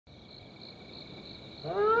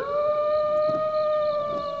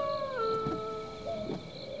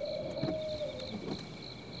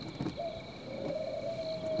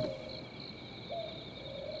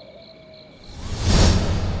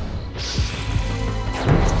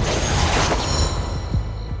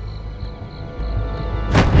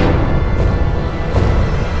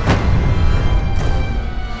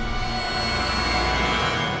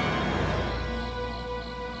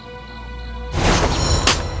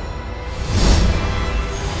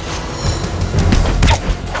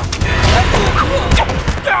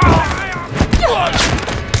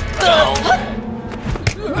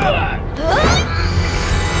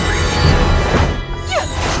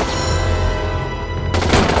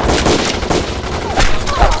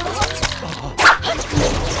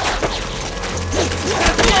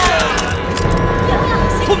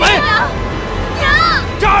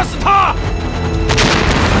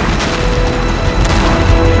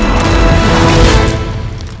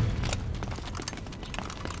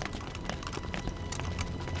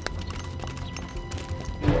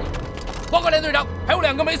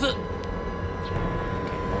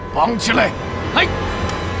绑起来！嘿！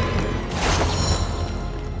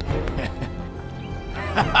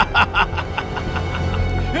哈哈哈哈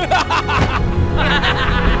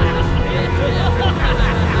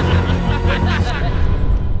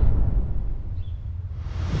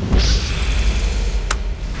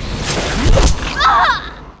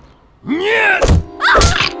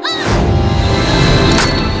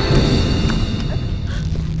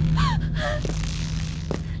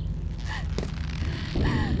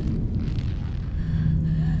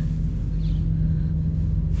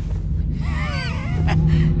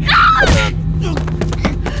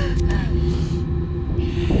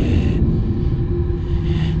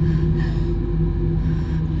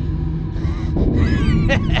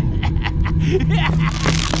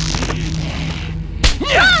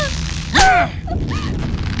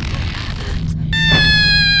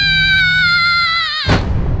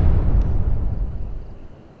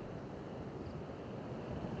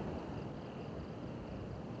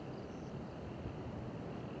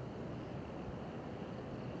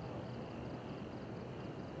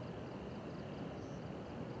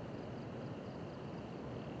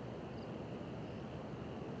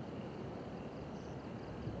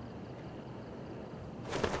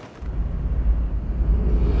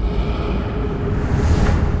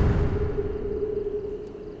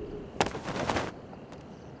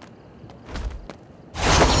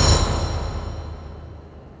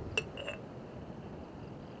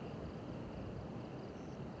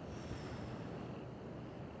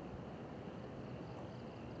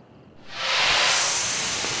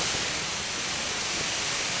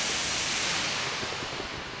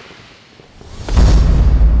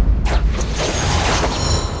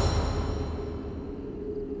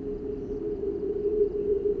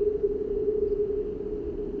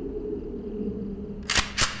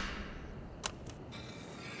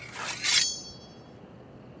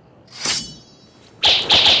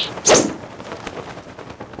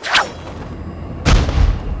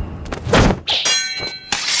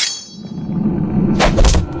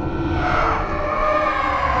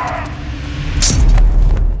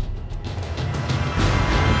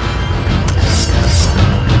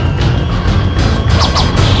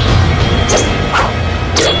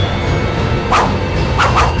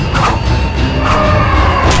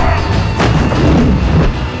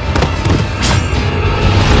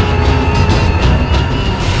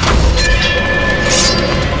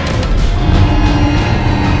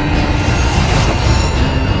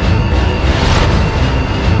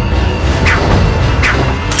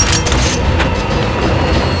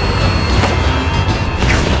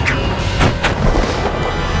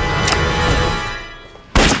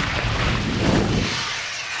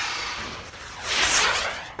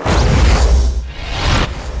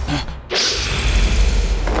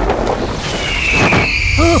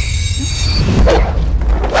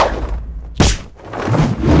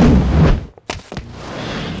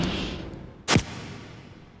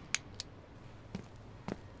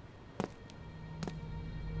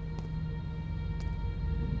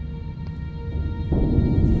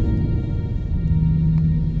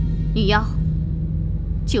女妖，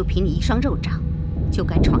就凭你一双肉掌，就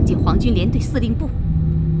敢闯进皇军联队司令部，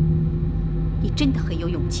你真的很有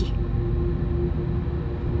勇气。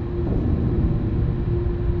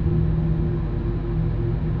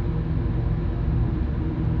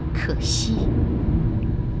可惜，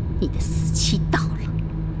你的死期到了。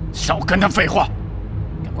少跟他废话，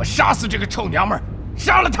给我杀死这个臭娘们儿，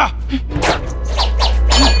杀了她！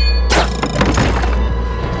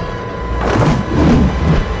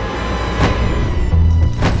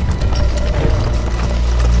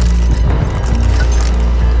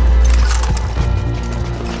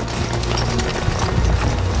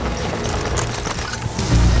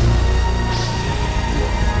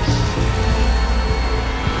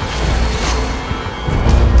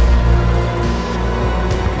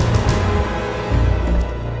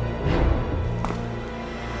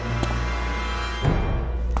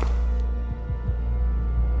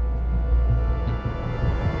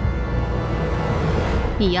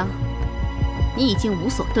李阳，你已经无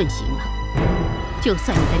所遁形了。就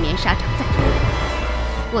算你的棉纱掌再锐，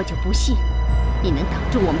我就不信你能挡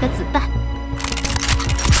住我们的子弹。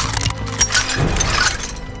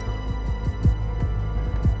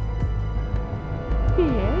别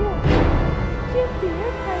呀，先别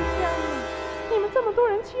开枪了！你们这么多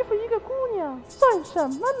人欺负一个姑娘，算什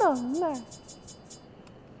么能耐？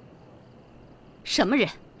什么人？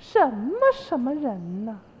什么人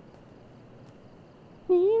呢？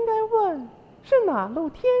你应该问是哪路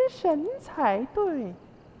天神才对，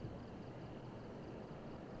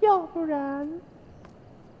要不然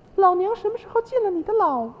老娘什么时候进了你的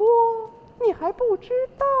老窝，你还不知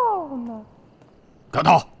道呢。高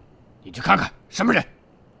头，你去看看什么人。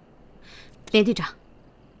连队长，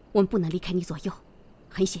我们不能离开你左右。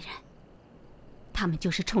很显然，他们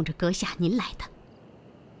就是冲着阁下您来的。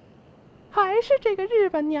还是这个日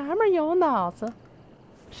本娘们有脑子，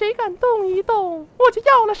谁敢动一动，我就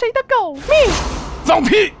要了谁的狗命！放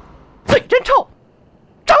屁！嘴真臭，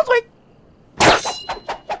张嘴！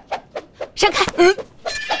闪开！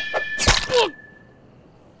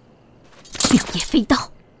六叶飞刀，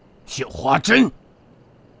绣花针，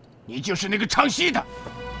你就是那个唱戏的。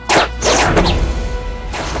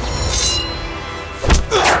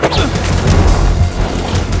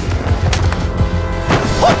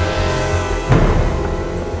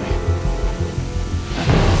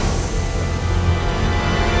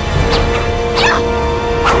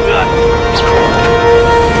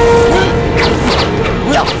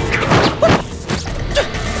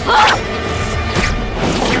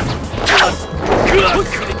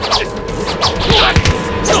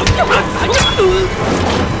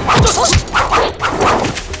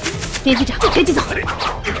连队长，赶紧走！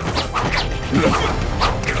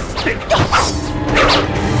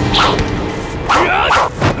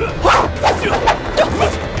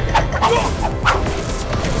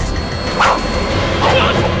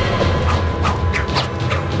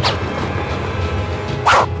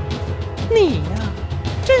你呀，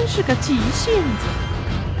真是个急性子，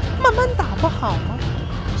慢慢打不好吗？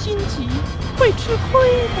心急会吃亏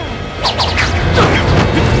的。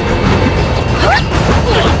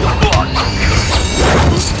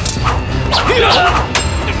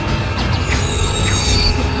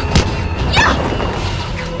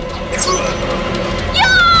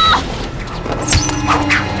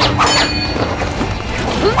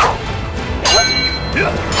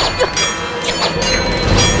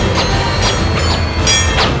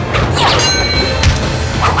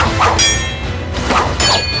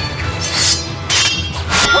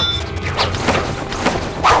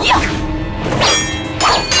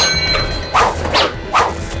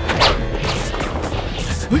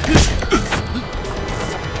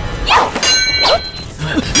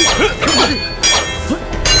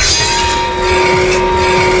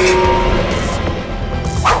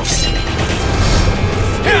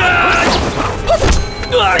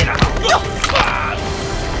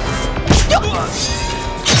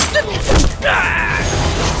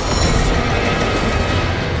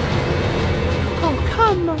好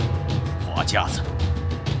看吗？花架子，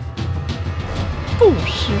不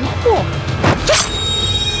识货！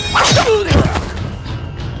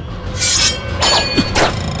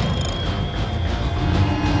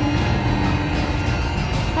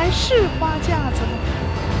还是花架子吗？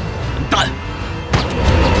混蛋！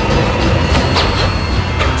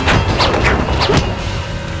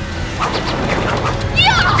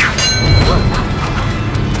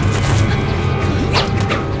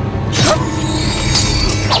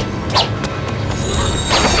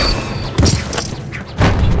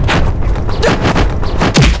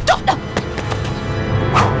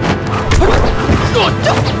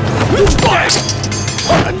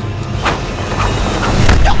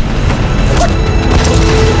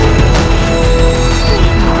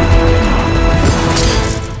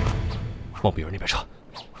往别人那边撤。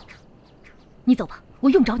你走吧，我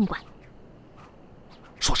用不着你管。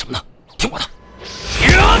说什么呢？听我的。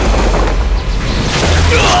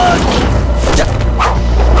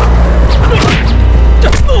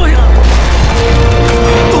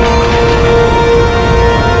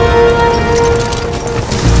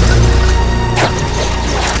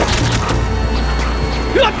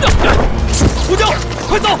胡椒，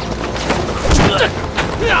快走！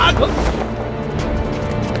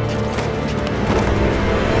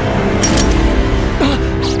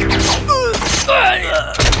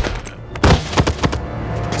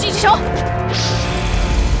举起手！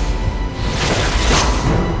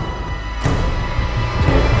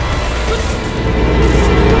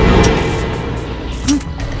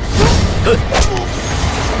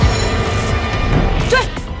追！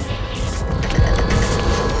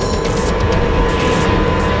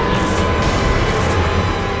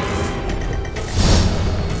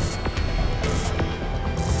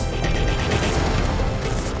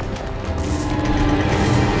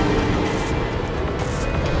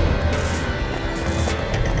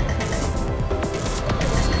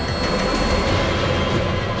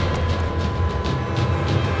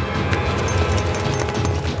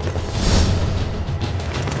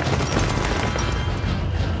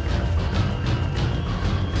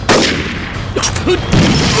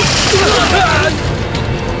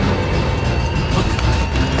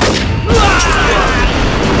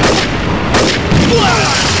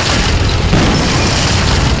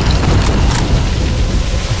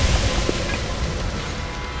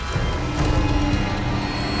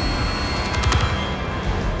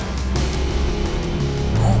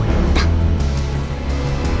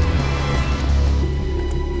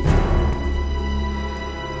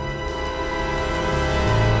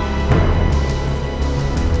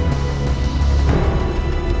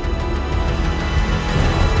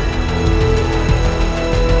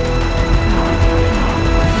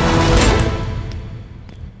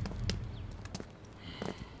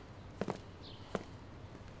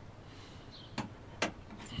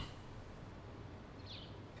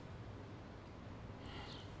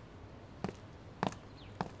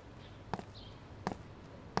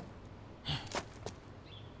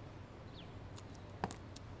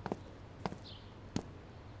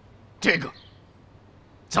这个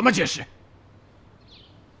怎么解释？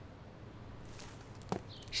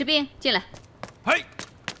士兵进来，嘿，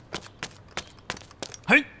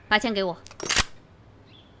嘿，把枪给我。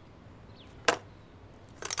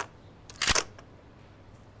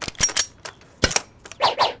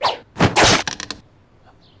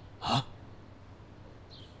啊！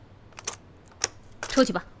出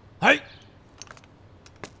去吧。嘿。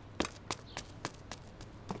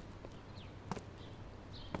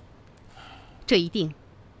 这一定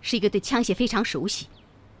是一个对枪械非常熟悉，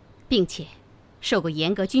并且受过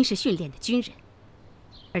严格军事训练的军人，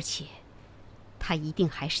而且他一定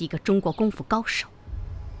还是一个中国功夫高手。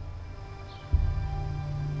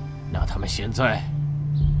那他们现在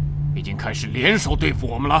已经开始联手对付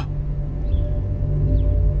我们了？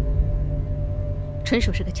纯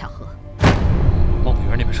属是个巧合。往公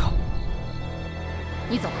园那边撤。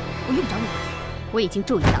你走吧，我用不着你。我已经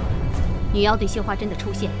注意到女妖对绣花针的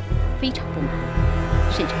出现非常不满，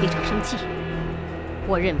甚至非常生气。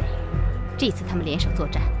我认为，这次他们联手作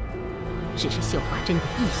战，只是绣花针的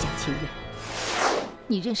一厢情愿。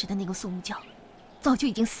你认识的那个宋木教，早就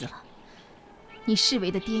已经死了。你视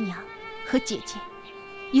为的爹娘和姐姐，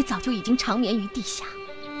也早就已经长眠于地下。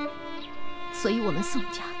所以我们宋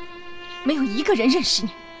家，没有一个人认识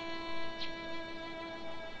你。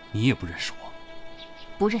你也不认识我？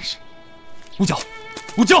不认识。吴教，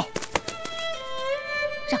吴教。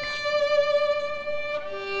 让开！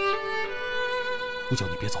吴教，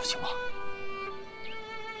你别走，行吗？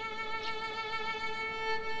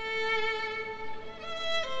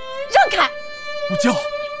让开！吴教，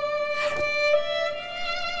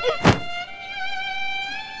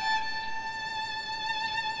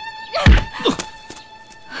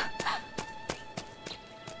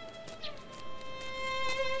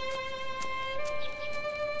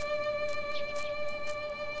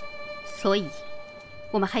所以。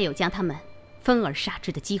 我们还有将他们分而杀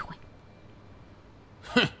之的机会。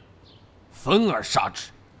哼，分而杀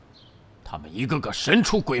之，他们一个个神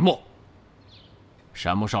出鬼没。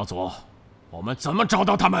山木少佐，我们怎么找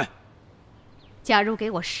到他们？假如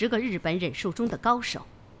给我10个日本忍术中的高手，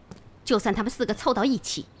就算他们4个凑到一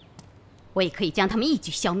起，我也可以将他们一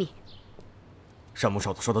举消灭。山木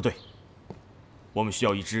少佐说的对，我们需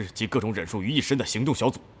要一支集各种忍术于一身的行动小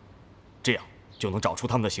组，这样就能找出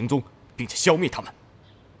他们的行踪，并且消灭他们。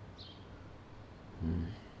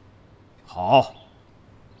 好，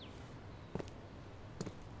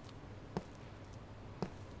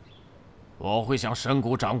我会向神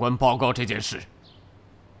谷长官报告这件事。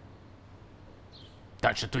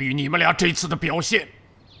但是对于你们俩这次的表现，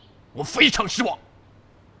我非常失望。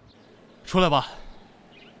出来吧，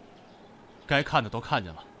该看的都看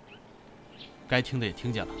见了，该听的也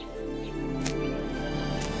听见了。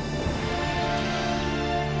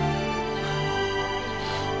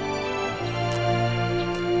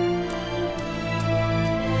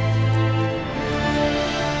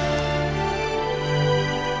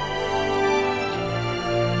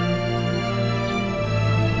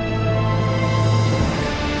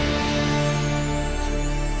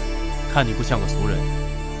 看你不像个俗人，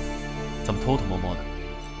怎么偷偷摸摸的？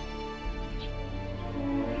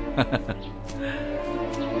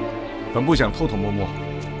本不想偷偷摸摸，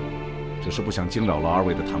只是不想惊扰了二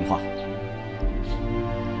位的谈话。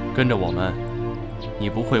跟着我们，你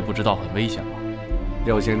不会不知道很危险吧？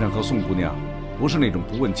廖先生和宋姑娘不是那种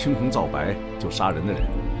不问青红皂白就杀人的人。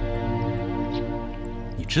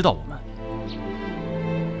你知道我们？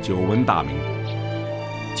久闻大名。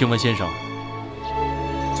请问先生，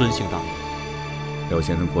尊姓大名？廖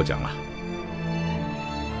先生过奖了。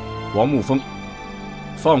王沐风，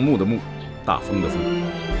放牧的牧，大风的风。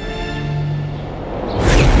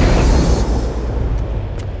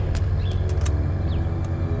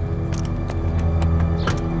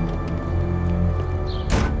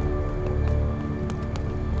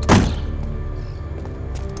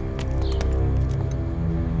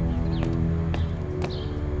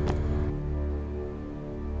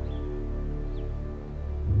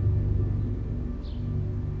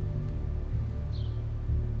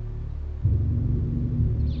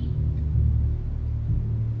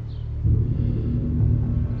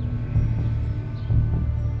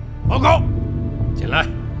报告，进来。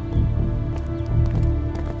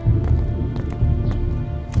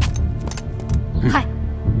嗨，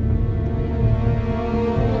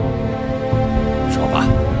说吧。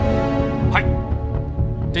嗨，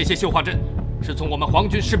这些绣花针是从我们皇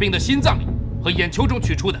军士兵的心脏里和眼球中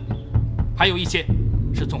取出的，还有一些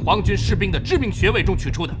是从皇军士兵的致命穴位中取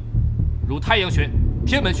出的，如太阳穴、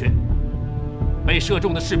天门穴。被射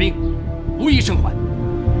中的士兵无一生还，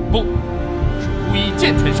不是无一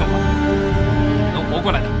健全生还。能活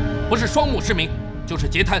过来的，不是双目失明，就是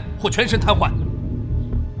截瘫或全身瘫痪。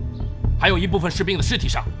还有一部分士兵的尸体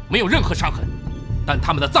上没有任何伤痕，但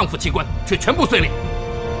他们的脏腑器官却全部碎裂，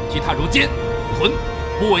其他如肩、臀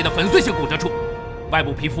部位的粉碎性骨折处，外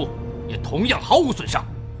部皮肤也同样毫无损伤。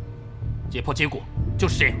解剖结果就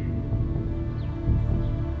是这样。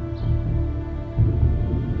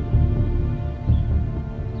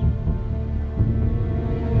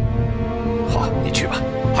好，你去吧。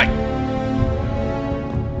嗨。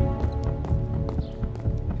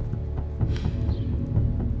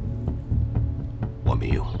我们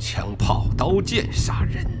用枪炮、刀剑杀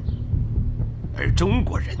人，而中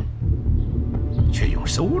国人却用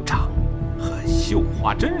手掌和绣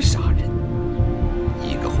花针杀人，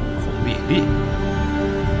一个轰轰烈烈，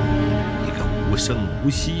一个无声无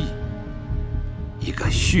息，一个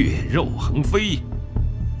血肉横飞，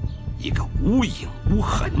一个无影无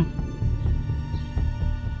痕。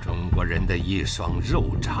中国人的一双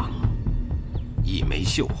肉掌，一枚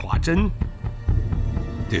绣花针，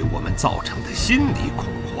对我们造成的心理恐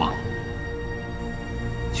慌，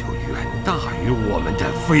就远大于我们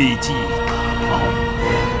的飞机大炮。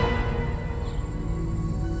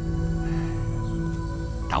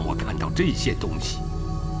当我看到这些东西，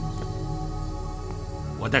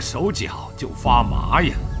我的手脚就发麻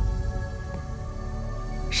呀。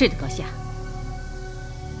是的，阁下，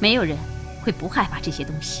没有人会不害怕这些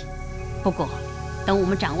东西。不过，等我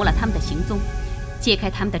们掌握了他们的行踪，揭开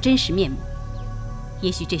他们的真实面目，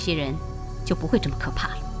也许这些人就不会这么可怕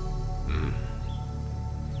了。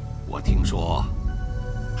我听说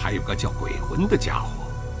还有个叫鬼魂的家伙，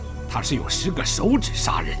他是用10个手指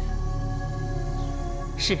杀人。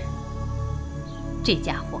是，这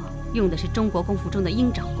家伙用的是中国功夫中的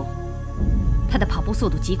鹰爪功，他的跑步速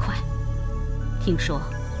度极快，听说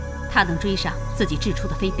他能追上自己掷出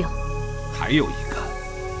的飞镖。还有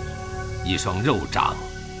一双肉掌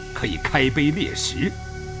可以开碑裂石，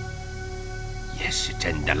也是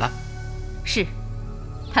真的了。是，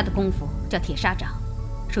他的功夫叫铁砂掌，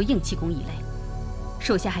属硬气功一类。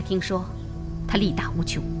属下还听说他力大无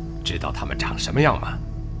穷。知道他们长什么样吗？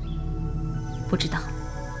不知道。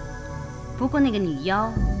不过那个女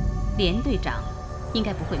妖连队长应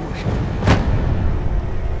该不会陌生。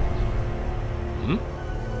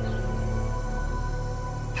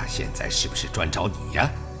他现在是不是专找你呀？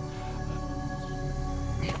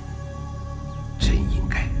真应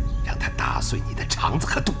该让他打碎你的肠子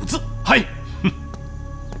和肚子。嗨！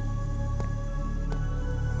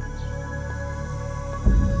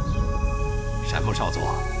山木少佐，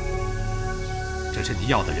这是你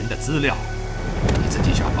要的人的资料，你自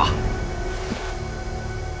己选吧。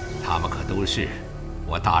他们可都是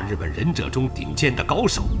我大日本忍者中顶尖的高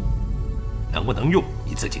手，能不能用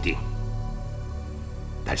你自己定。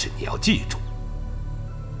但是你要记住，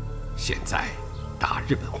现在大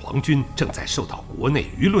日本皇军正在受到国内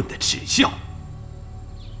舆论的耻笑，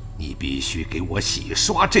你必须给我洗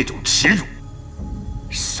刷这种耻辱，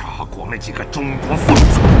杀光那几个中国疯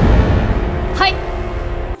子。嗨！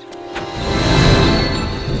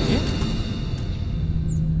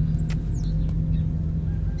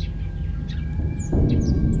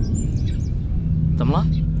怎么了？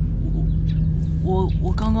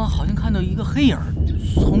我刚刚好像看到一个黑影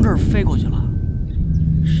从这儿飞过去了，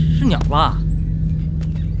是鸟吧？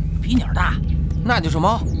比鸟大，那就是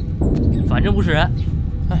猫，反正不是人。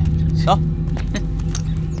哎，走。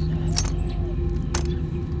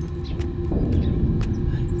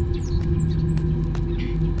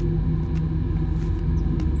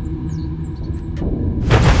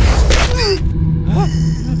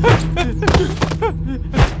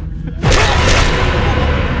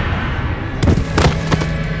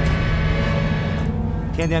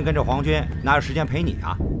天天跟着皇军，哪有时间陪你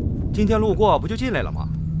啊？今天路过不就进来了吗？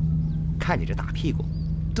看你这大屁股，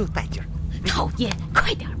多带劲儿！讨厌，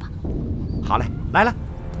快点吧。好嘞，来了。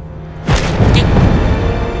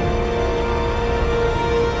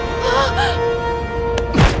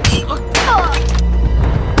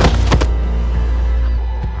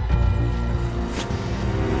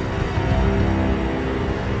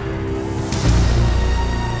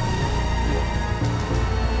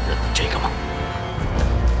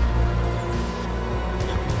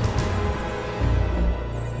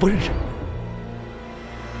不认识。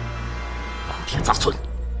当天杂村，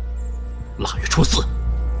腊月初4，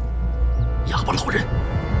哑巴老人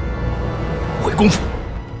会功夫。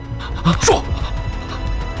说。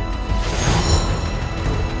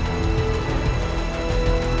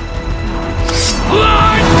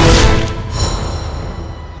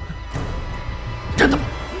认得吗？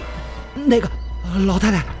那个老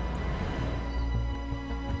太太。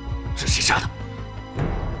是谁杀的？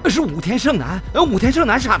是武田胜男，武田胜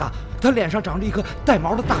男杀的。他脸上长着一颗带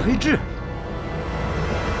毛的大黑痣。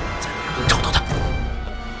在哪儿能找到他？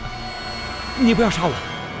你不要杀我，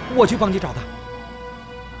我去帮你找他。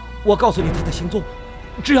我告诉你他的行踪，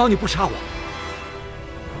只要你不杀我。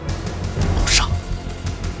不杀。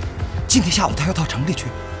今天下午他要到城里去。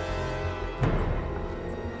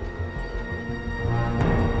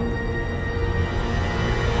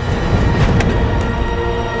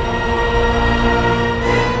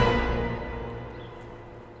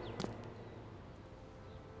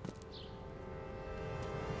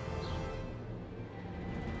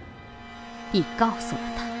你告诉了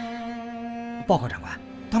他？报告长官，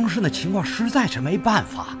当时那情况实在是没办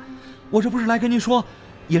法，我这不是来跟您说，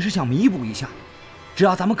也是想弥补一下。只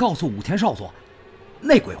要咱们告诉武田少佐，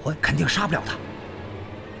那鬼魂肯定杀不了他。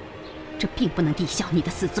这并不能抵消你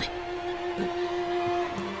的死罪。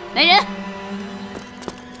来人！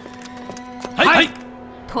嗨！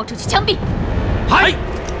拖出去枪毙！嗨！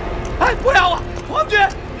哎，不要啊！皇军，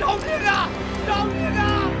饶命啊！饶命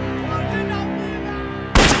啊！皇军，饶命啊！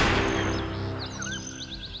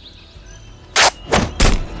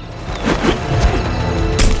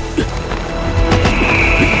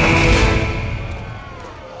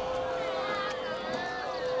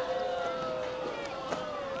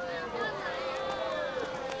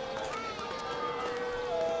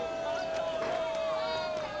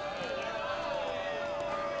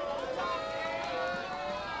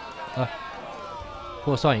给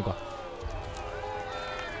我算一卦。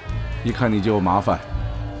一看你就有麻烦，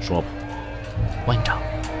说吧。王营长，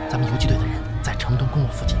咱们游击队的人在城东公路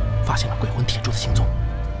附近发现了鬼魂铁柱的行踪。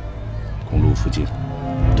公路附近？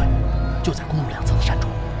对，就在公路2侧的山中，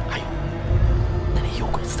还有那里也有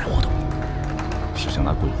鬼子在活动。是想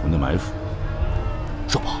拿鬼魂的埋伏？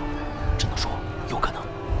说不好，只能说有可能。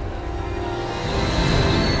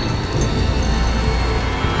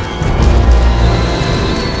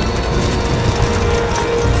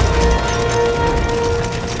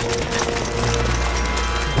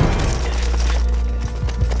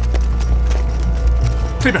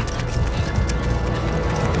这边，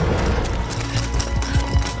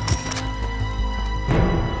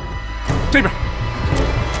这边，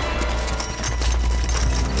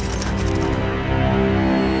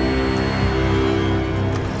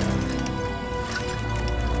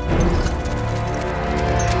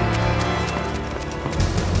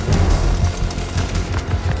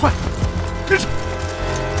快，跟上！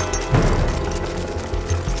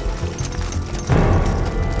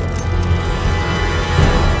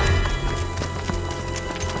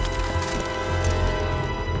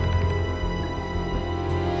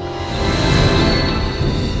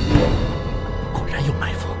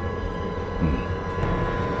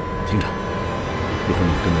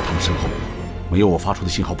没有我发出的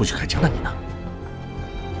信号，不许开枪。那你呢？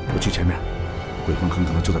我去前面，鬼魂很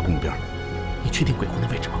可能就在公路边。你确定鬼魂的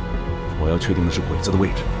位置吗？我要确定的是鬼子的位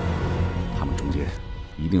置，他们中间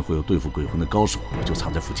一定会有对付鬼魂的高手，就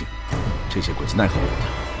藏在附近。这些鬼子奈何不了他。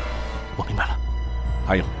我明白了。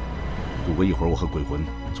还有，如果一会儿我和鬼魂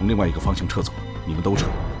从另外一个方向撤走，你们都撤，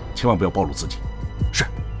千万不要暴露自己。是。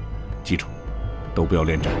记住，都不要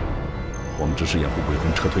恋战，我们只是掩护鬼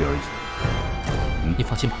魂撤退而已。你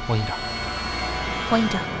放心吧，王营长。王营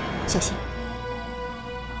长，小心。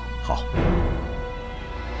好，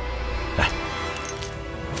来。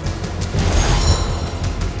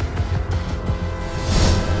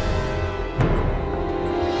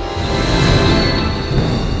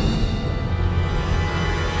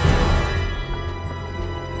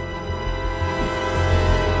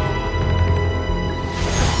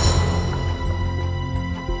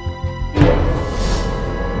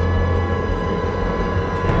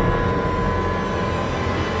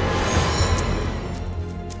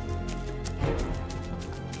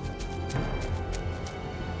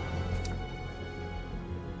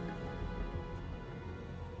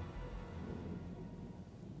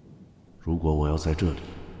如果我要在这里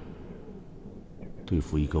对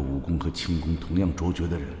付一个武功和轻功同样卓绝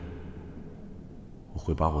的人，我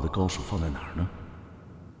会把我的高手放在哪儿呢？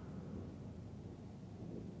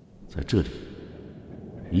在这里，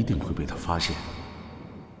一定会被他发现。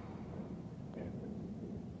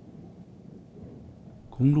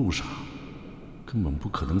公路上根本不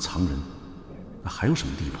可能藏人，那还有什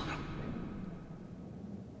么地方呢？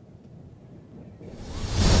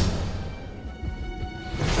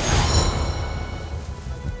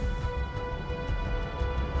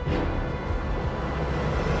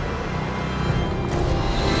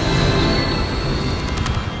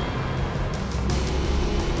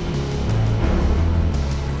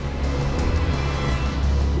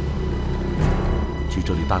距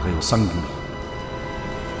这里大概有3公里，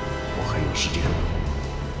我还有时间。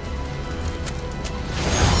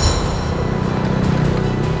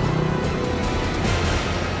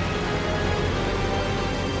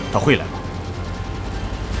他会来吗？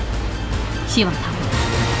希望他会。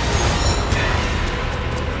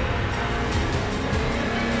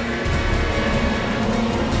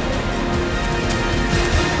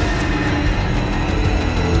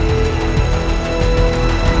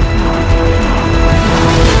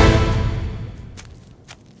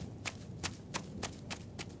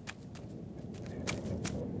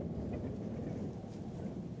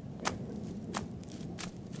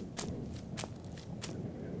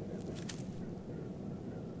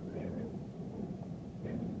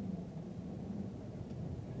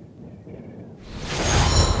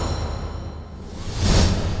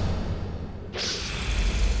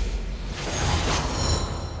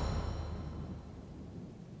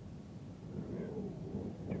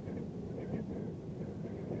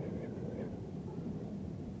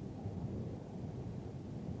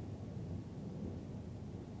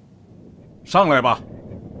上来吧。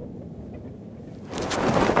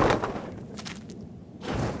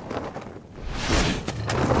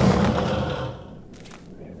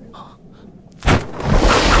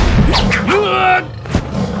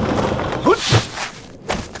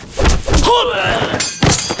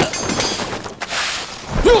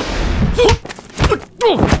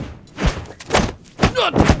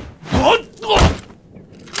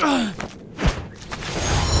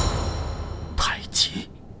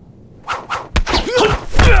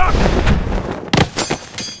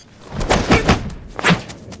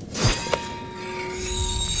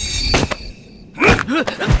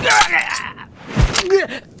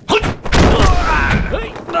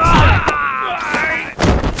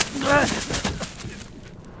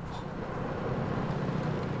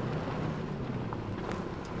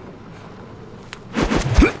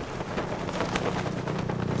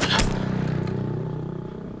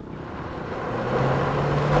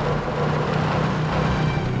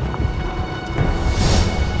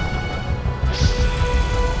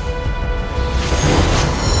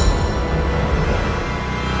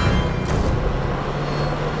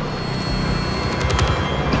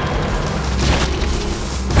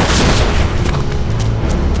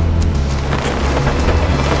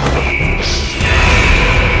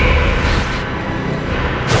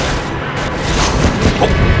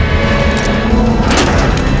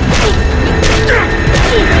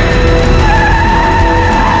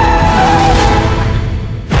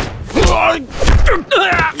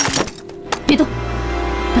别动，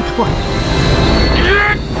让他过来。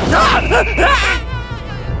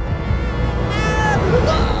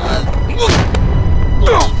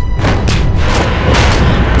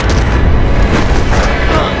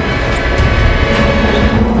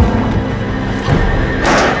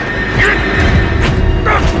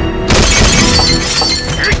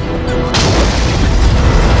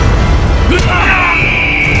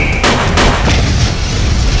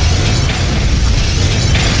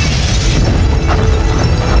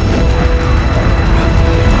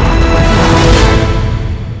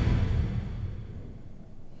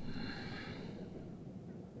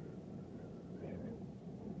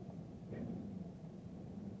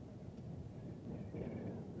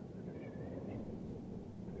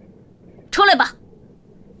出来吧！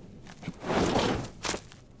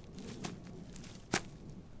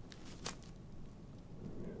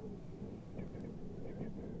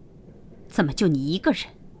怎么就你一个人？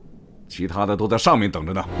其他的都在上面等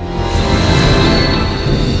着呢。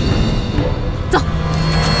走。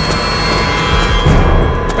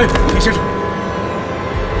哎，田先生，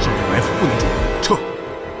上面埋伏不能住，撤！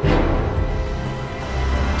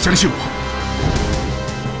相信我。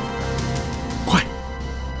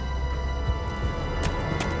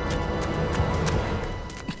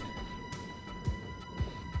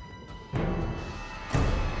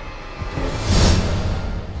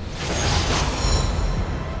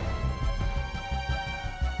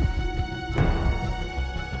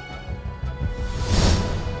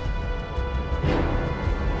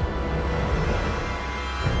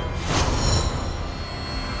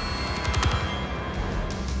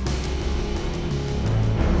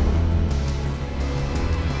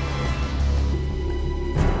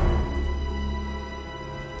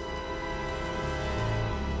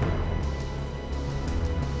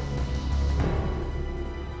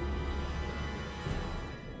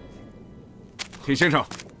铁先生，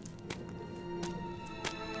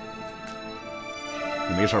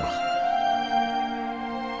你没事吧？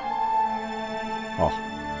哦，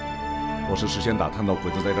我是事先打探到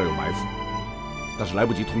鬼子在这儿有埋伏，但是来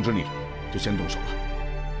不及通知你，就先动手了。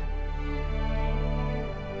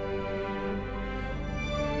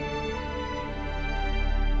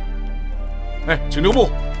哎，请留步。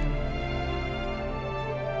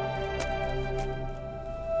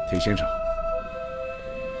铁先生，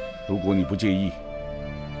如果你不介意，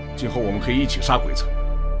今后我们可以一起杀鬼子，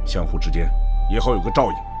相互之间也好有个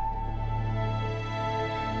照应。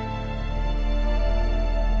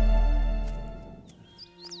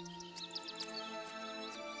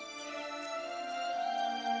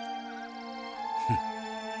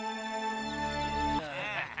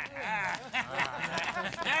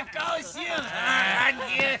高兴啊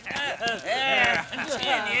你！去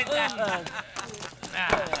你的！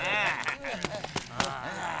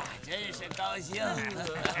真是高兴。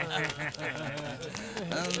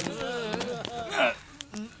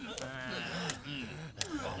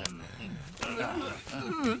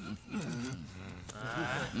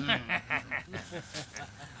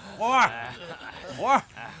活儿，活儿，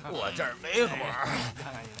我这儿没活儿。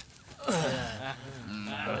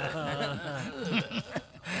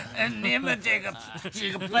你们这个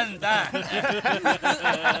几个笨蛋！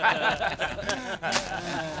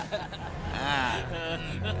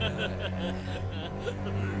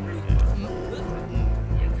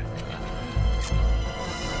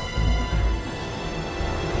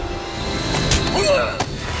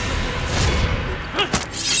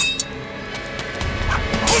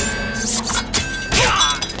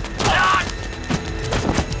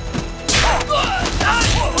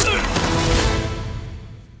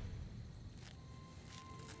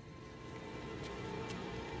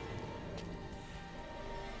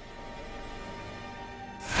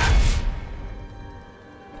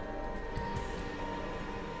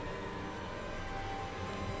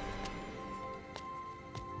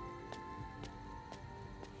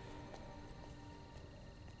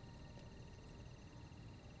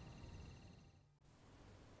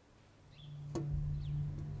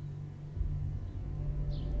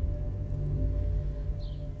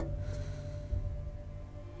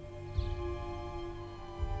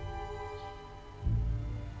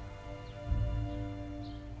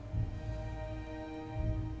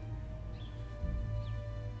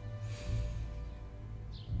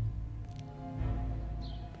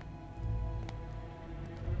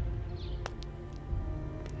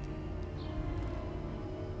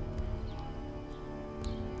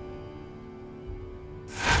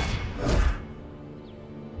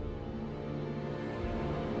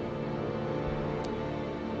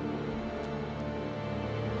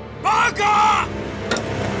八哥！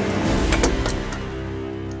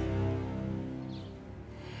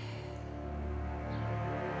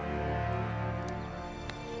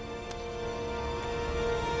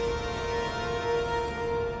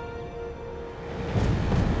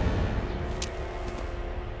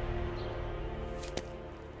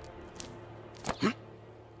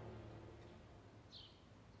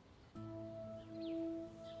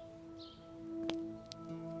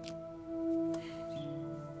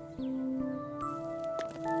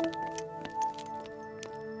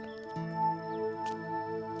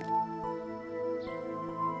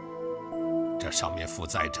这上面负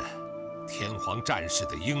载着天皇战士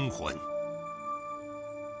的英魂，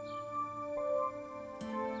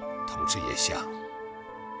同时也向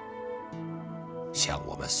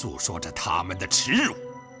我们诉说着他们的耻辱。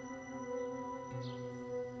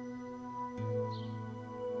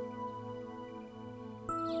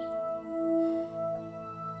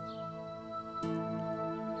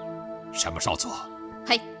什么少佐？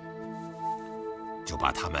嘿，就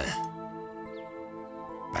把他们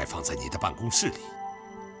摆放在你的办公室里。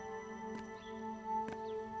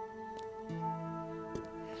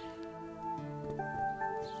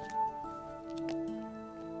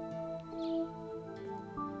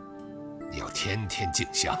你要天天敬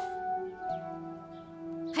香。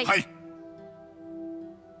嘿。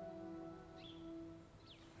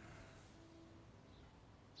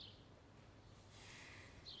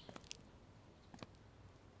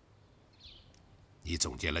你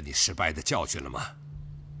总结了你失败的教训了吗？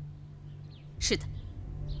是的。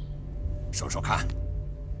说说看。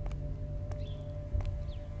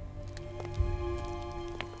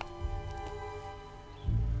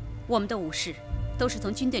我们的武士都是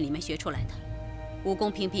从军队里面学出来的，武功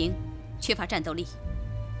平平，缺乏战斗力。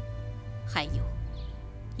还有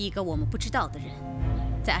一个我们不知道的人，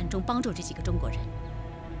在暗中帮助这几个中国人，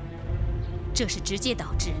这是直接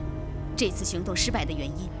导致这次行动失败的原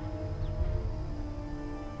因。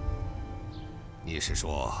你是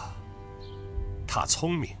说，他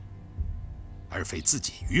聪明，而非自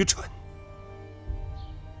己愚蠢？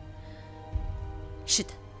是的。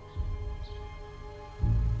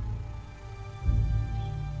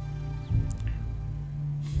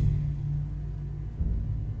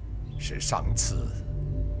是上次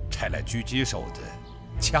拆了狙击手的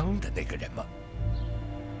枪的那个人吗？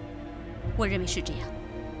我认为是这样。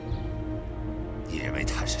你认为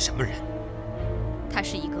他是什么人？他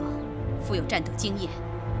是一个富有战斗经验、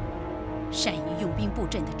善于用兵布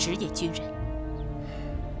阵的职业军人。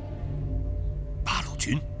八路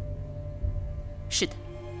军？是的。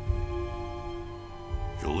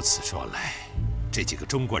如此说来，这几个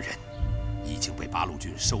中国人已经被八路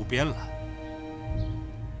军收编了。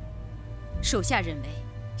属下认为，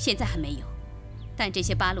现在还没有，但这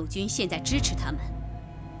些八路军现在支持他们，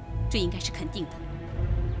这应该是肯定的。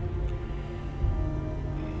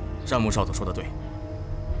山木少佐说的对，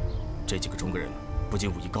这几个中国人不仅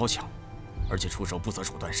武艺高强，而且出手不择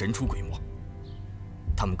手段，神出鬼没。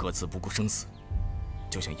他们各自不顾生死，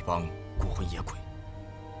就像一帮孤魂野鬼。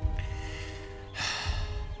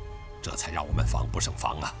这才让我们防不胜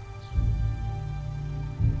防啊！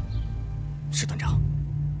是团长。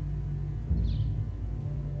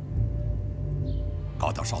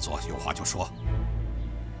高岛少佐有话就说。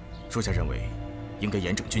属下认为，应该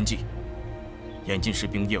严整军纪，严禁士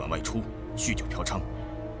兵夜晚外出酗酒嫖娼，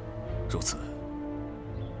如此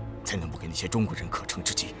才能不给那些中国人可乘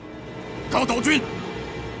之机。高岛君，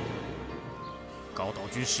高岛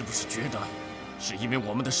君是不是觉得是因为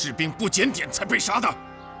我们的士兵不检点才被杀的？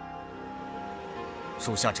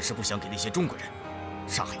属下只是不想给那些中国人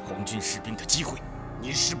杀害皇军士兵的机会。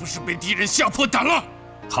你是不是被敌人吓破胆了？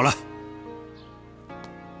好了。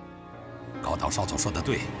高岛少佐说的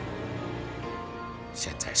对，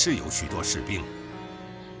现在是有许多士兵，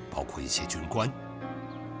包括一些军官，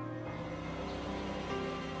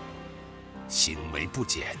行为不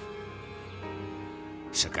检，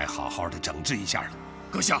是该好好的整治一下了。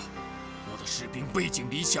阁下，我的士兵背井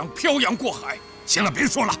离乡，漂洋过海。行了，别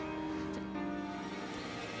说了，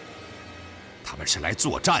他们是来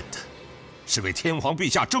作战的，是为天皇陛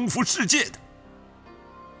下征服世界的，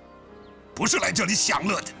不是来这里享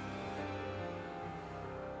乐的。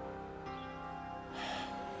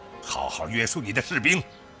好好约束你的士兵，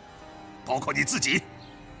包括你自己，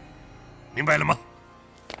明白了吗？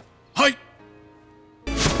嗨。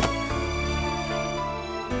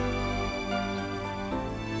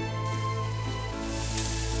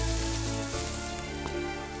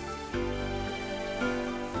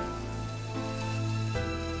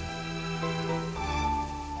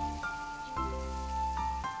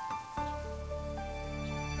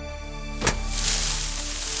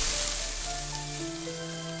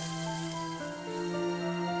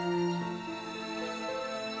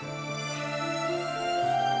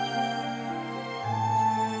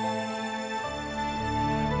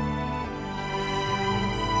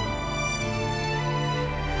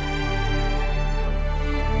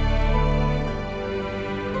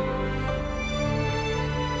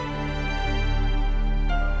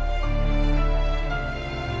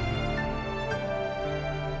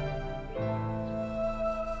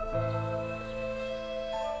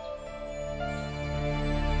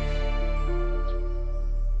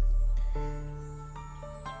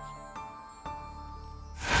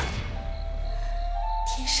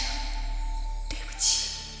天生，对不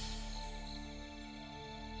起。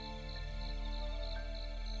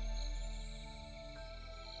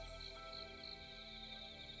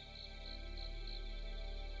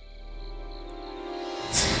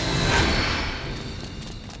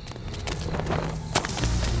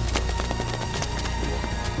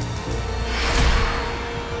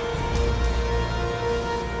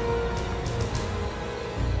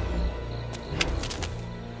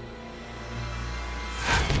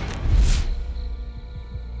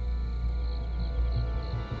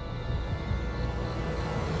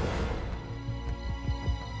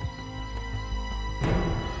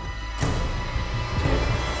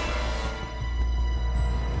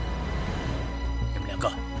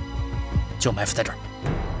就埋伏在这儿，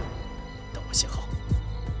等我写好，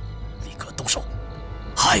立刻动手。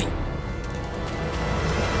嗨！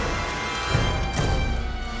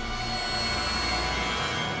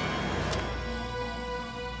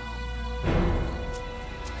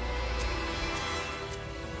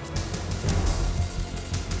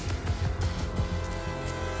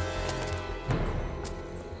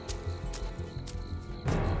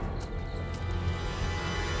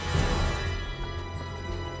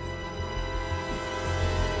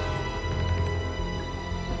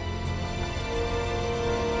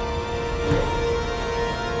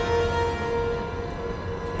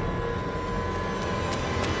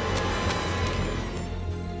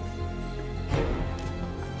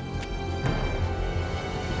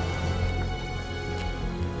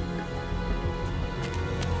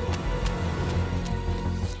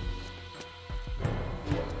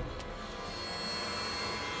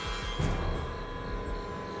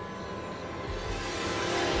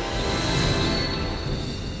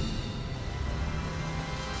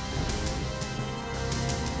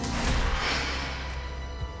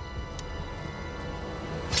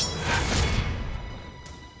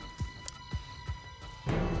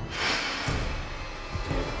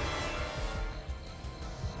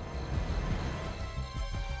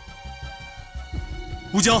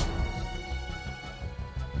吴娇，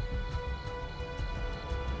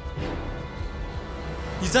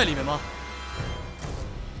你在里面吗？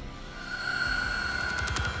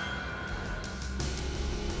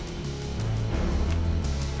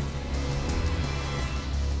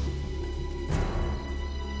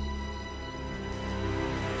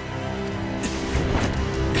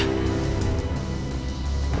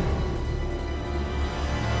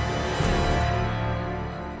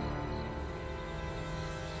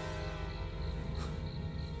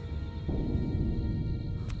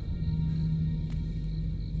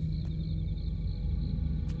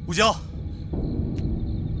吴娇，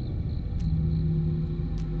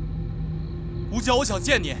吴娇，我想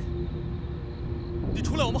见你。你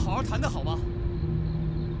出来，我们好好谈谈好吗？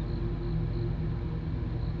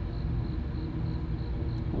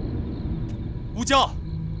吴娇，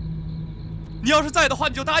你要是在的话，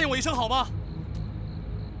你就答应我一声好吗？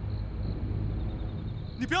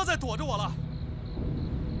你不要再躲着我了。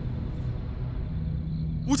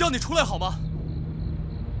吴娇，你出来好吗？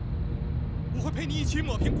我会陪你一起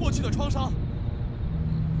抹平过去的创伤，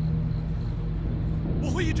我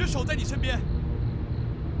会一直守在你身边。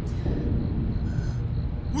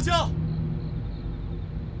吴娇，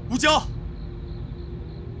吴娇，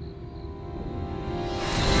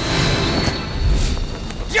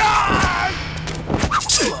呀！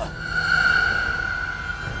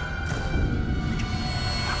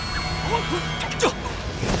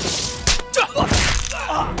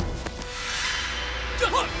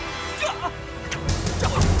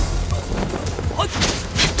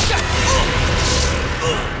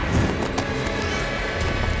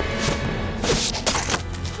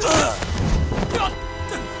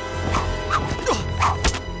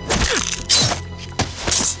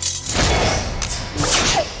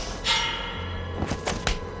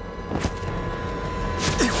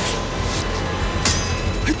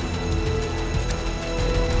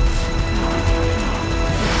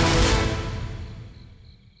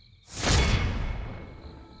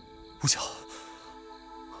吴娇，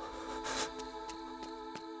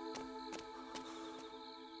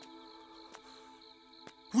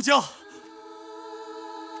吴娇，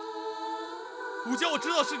吴娇，我知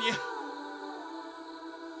道是你。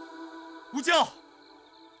吴娇，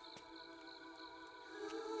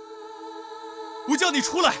吴娇，你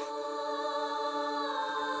出来，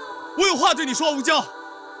我有话对你说，吴娇。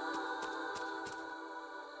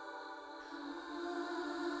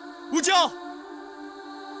吴娇。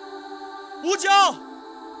吴娇，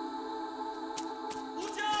吴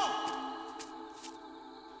娇，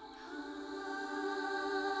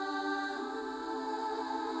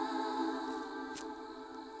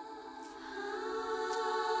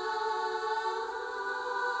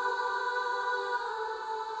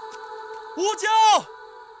吴娇，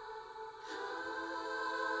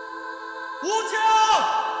吴娇。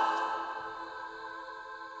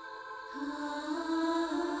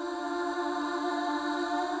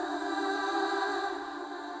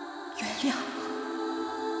呀！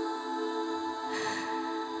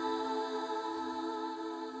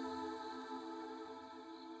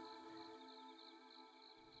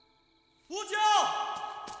吴娇，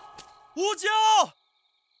吴娇，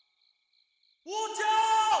吴娇！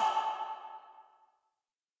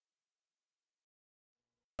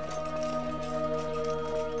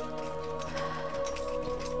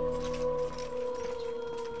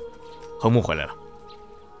横木回来了。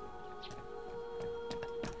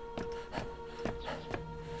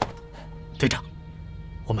队长，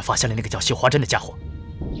我们发现了那个叫绣花针的家伙。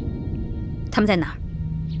他们在哪儿？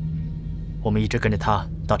我们一直跟着他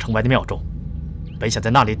到城外的庙中，本想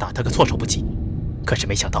在那里打他个措手不及，可是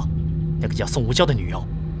没想到那个叫宋无娇的女妖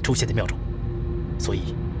出现在庙中，所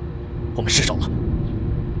以我们失手了。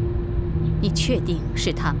你确定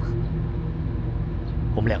是他吗？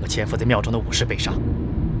我们2个潜伏在庙中的武士被杀，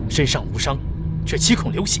身上无伤，却7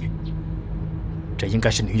孔流血，这应该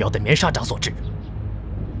是女妖的棉纱掌所致。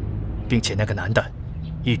并且那个男的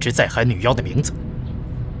一直在喊女妖的名字，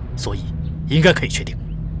所以应该可以确定。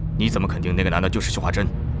你怎么肯定那个男的就是绣花针？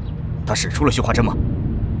他使出了绣花针吗？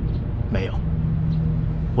没有，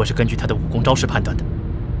我是根据他的武功招式判断的。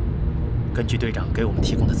根据队长给我们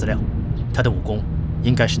提供的资料，他的武功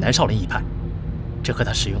应该是南少林一派，这和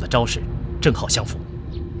他使用的招式正好相符。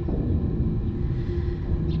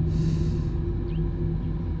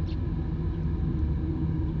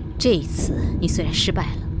这一次你虽然失败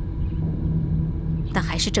了，但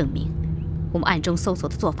还是证明我们暗中搜索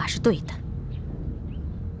的做法是对的。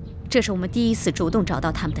这是我们第一次主动找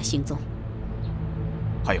到他们的行踪。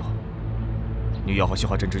还有，女妖和绣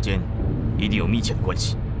花针之间一定有密切的关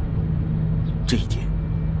系，这一点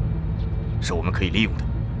是我们可以利用的。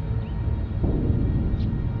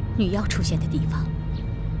女妖出现的地方，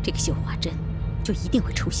这个绣花针就一定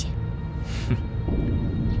会出现。哼，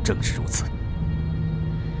正是如此。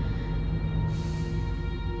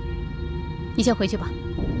你先回去吧。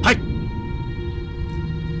嗨。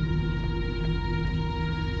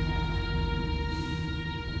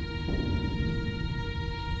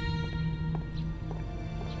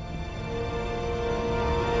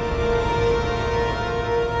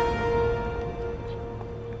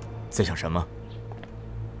在想什么？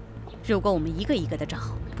如果我们一个一个的找，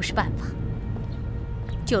不是办法。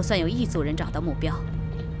就算有一组人找到目标，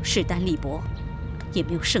势单力薄，也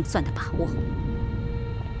没有胜算的把握。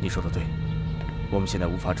你说的对，我们现在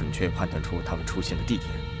无法准确判断出他们出现的地点，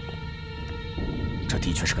这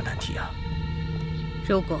的确是个难题啊。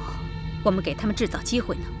如果我们给他们制造机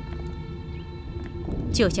会呢？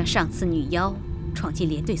就像上次女妖闯进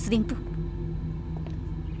连队司令部。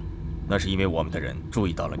那是因为我们的人注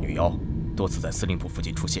意到了女妖多次在司令部附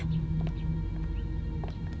近出现。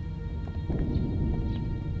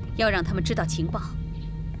要让他们知道情报，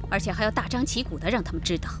而且还要大张旗鼓地让他们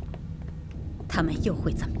知道，他们又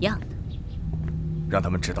会怎么样呢？让他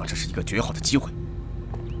们知道这是一个绝好的机会，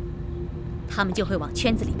他们就会往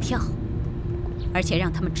圈子里跳，而且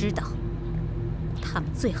让他们知道，他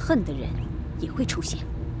们最恨的人也会出现。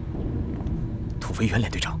土肥原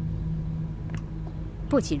连队长。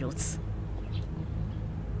不仅如此，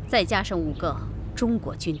再加上5个中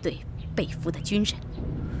国军队被俘的军人。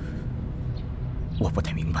我不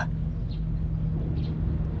太明白。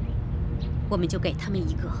我们就给他们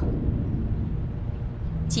一个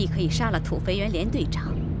既可以杀了土肥原连队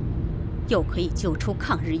长，又可以救出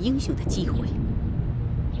抗日英雄的机会。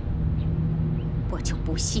我就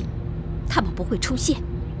不信他们不会出现。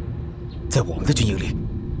在我们的军营里？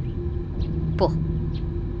不。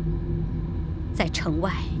在城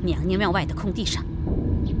外娘娘庙外的空地上。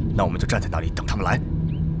那我们就站在那里等他们来？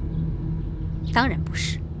当然不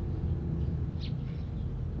是，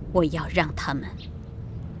我要让他们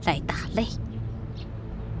来打擂。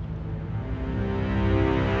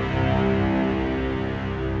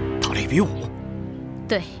打擂比武？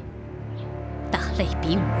对，打擂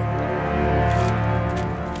比武。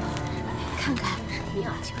看看，贴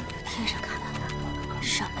上看看，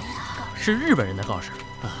什么呀？是日本人的告示，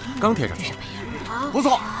刚贴上去。不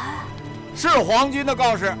错，是皇军的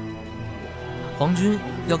告示。皇军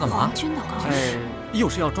要干嘛？皇军的告示，又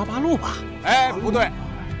是要抓八路吧？哎，不对，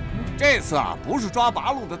这次啊不是抓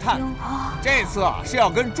八路的探子，这次啊是要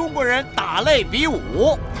跟中国人打擂比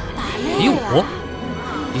武。比武？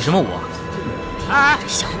比什么武？哎，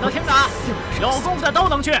都听着，有功夫的都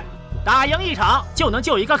能去，打赢一场就能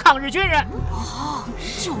救一个抗日军人。哦，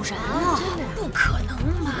救人啊？不可能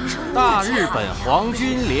吧？大日本皇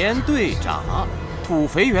军连队长土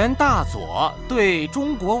肥原大佐对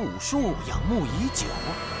中国武术仰慕已久。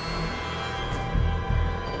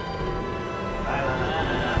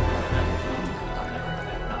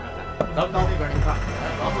咱们到那边去看，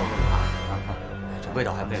这味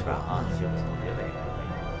道还不错啊。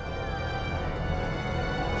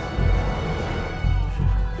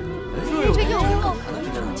这又够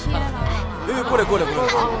贴了。哎，过来过来过来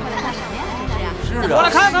啊！是的，过来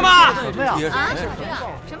看看吧。啊，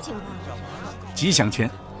什么情况？吉祥签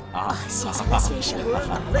啊！谢谢了，先生。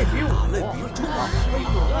擂比武，擂比武，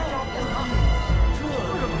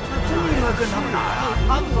这应该跟他们打呀！他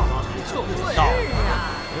们怎么就不到啊？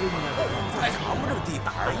在他们这个地打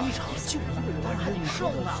一场就还得胜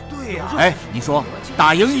啊！对呀。哎，你说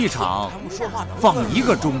打赢一场，放1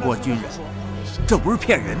个中国军人，这不是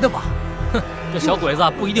骗人的吧？哼，这小鬼子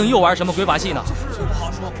不一定又玩什么鬼把戏呢。不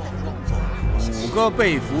好说，5个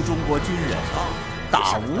被俘中国军人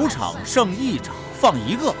打5场胜1场，放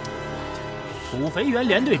1个。土肥原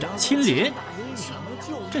连队长亲临，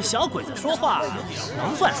这小鬼子说话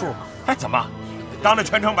能算数吗？哎，怎么，当着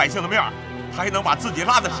全城百姓的面，他还能把自己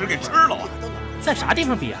拉的屎给吃了啊？在啥地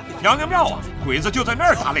方比啊？娘娘庙啊，鬼子就在那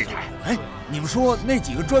儿打擂台。哎，你们说那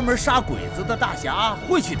几个专门杀鬼子的大侠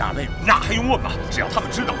会去打擂吗？那还用问吗？只要他们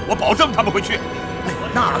知道，我保证他们会去。哎，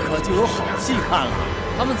那可就有好戏看了。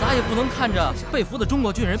他们咋也不能看着被俘的中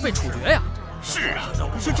国军人被处决呀？是啊，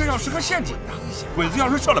可是这要是个陷阱啊！鬼子要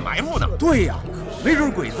是设了埋伏呢？对呀，没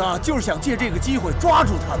准鬼子就是想借这个机会抓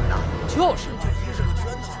住他们呢。就是，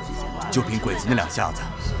就凭鬼子那2下子，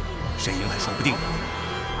谁赢还说不定呢。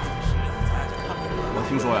我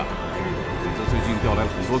听说呀，鬼子最近调来了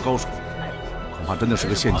很多高手，恐怕真的是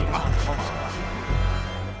个陷阱啊！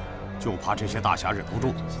就怕这些大侠忍不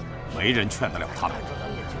住，没人劝得了他们。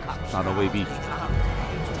那倒未必，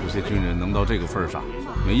这些军人能到这个份上，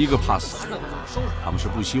没一个怕死。他们是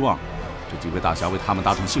不希望这几位大侠为他们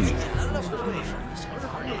达成幸运。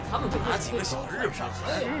他们拿几个小日子，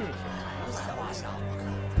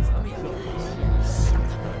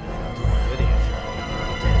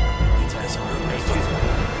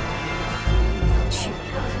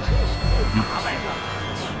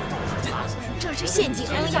这是陷阱，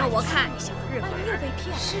要我看，日本又被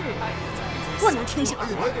骗。是，不能听小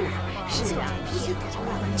日本。是啊，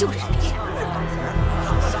就是骗。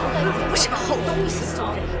不是个好东西，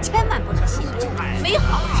千万不能信，没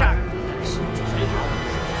好事儿。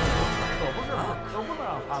可不能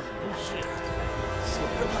让他们是。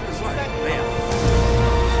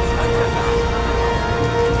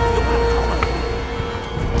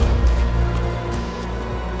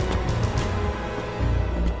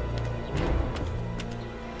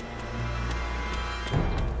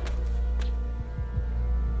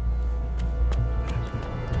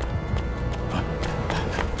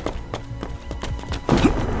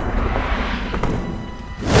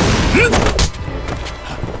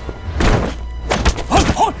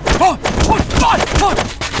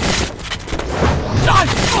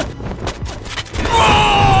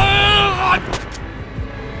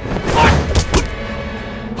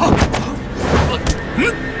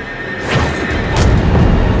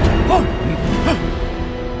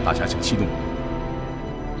大侠，请息怒。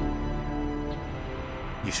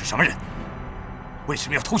你是什么人？为什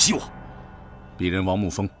么要偷袭我？鄙人王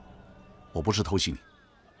沐风，我不是偷袭你，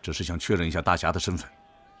只是想确认一下大侠的身份。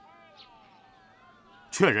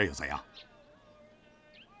确认又怎样？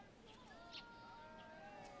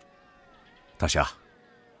大侠，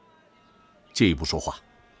借一步说话，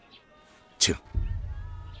请。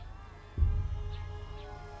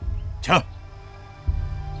请。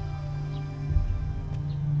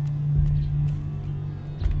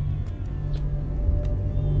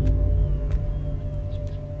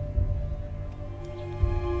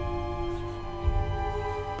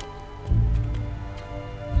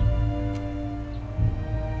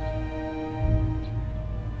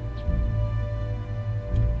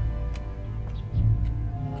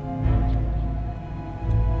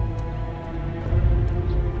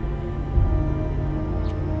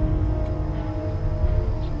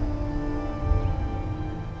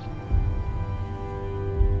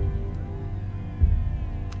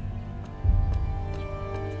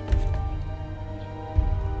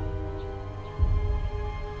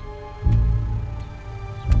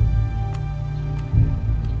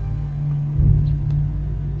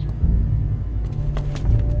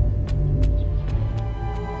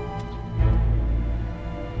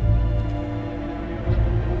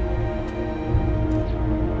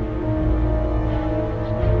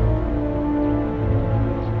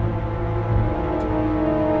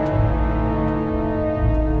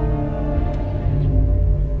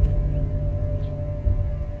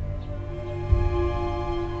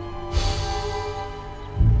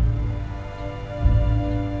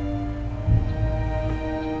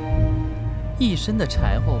一身的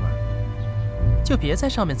柴火味儿，就别在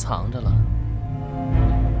上面藏着了。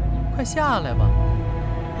快下来吧，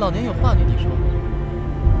老娘有话对你说。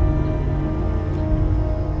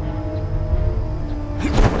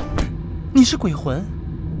你是鬼魂，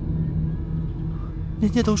人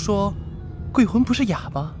家都说鬼魂不是哑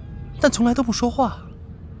巴，但从来都不说话。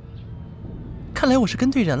看来我是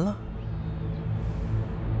跟对人了。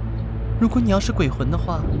如果你要是鬼魂的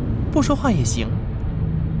话，不说话也行。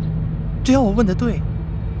只要我问的对，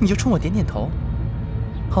你就冲我点点头，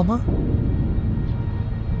好吗？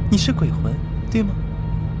你是鬼魂，对吗？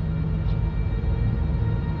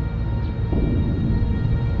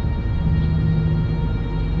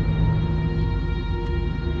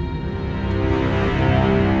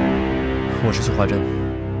我是绣花针，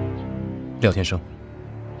廖天生，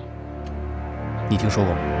你听说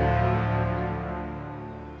过吗？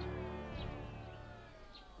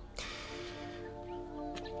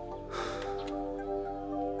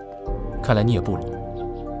看来你也不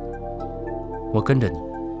รู้。我跟着你，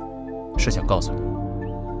是想告诉你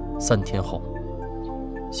，3天后，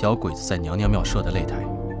小鬼子在娘娘庙设的擂台，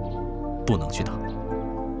不能去打。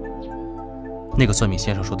那个算命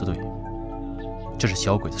先生说的对，这是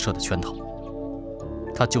小鬼子设的圈套，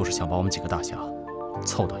他就是想把我们几个大侠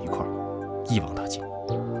凑到一块儿，一网打尽。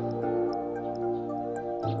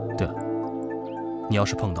对了，你要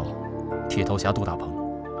是碰到铁头侠杜大鹏，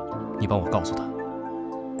你帮我告诉他。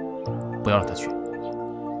不要让他去。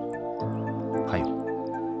还有，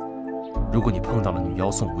如果你碰到了女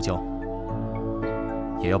妖宋无娇，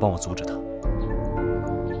也要帮我阻止她，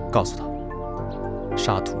告诉她，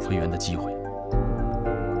杀土肥原的机会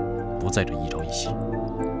不在这一朝一夕，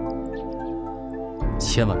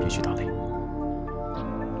千万别去打擂。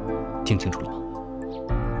听清楚了吗？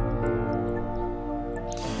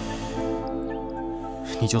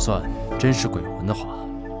你就算真是鬼魂的话，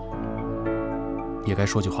也该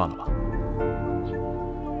说句话了吧？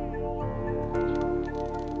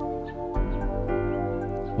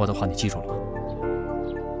我的话你记住了吗？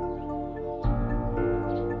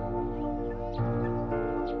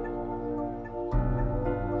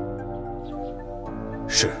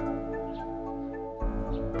是。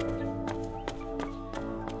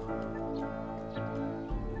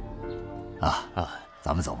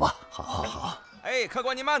咱们走吧。好，好，好。哎，客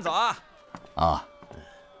官您慢走啊！啊。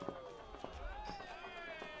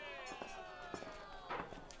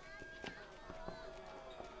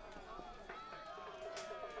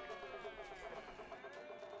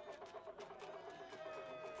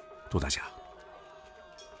杜大侠，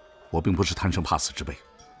我并不是贪生怕死之辈，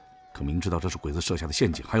可明知道这是鬼子设下的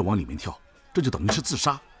陷阱，还要往里面跳，这就等于是自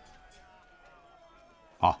杀。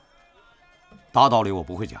好，大道理我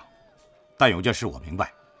不会讲，但有件事我明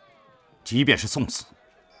白，即便是送死，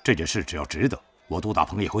这件事只要值得，我杜大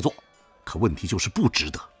鹏也会做。可问题就是不值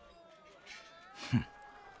得。哼，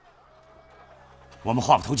我们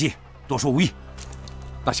话不投机，多说无益。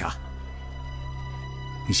大侠，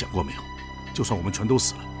你想过没有？就算我们全都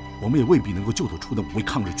死了，我们也未必能够救得出那5位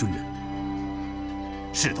抗日军人。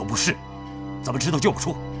是都不是，怎么知道救不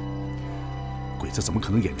出？鬼子怎么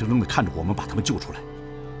可能眼睁睁地看着我们把他们救出来？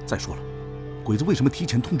再说了，鬼子为什么提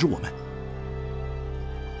前通知我们？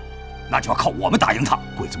那就要靠我们打赢他。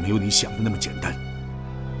鬼子没有你想的那么简单。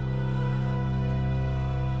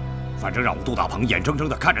反正让我杜大鹏眼睁睁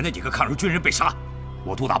地看着那几个抗日军人被杀，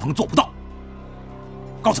我杜大鹏做不到。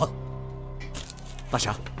告辞。大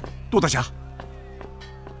侠，杜大侠。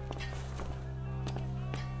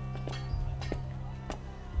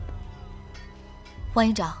王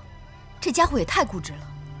营长，这家伙也太固执了。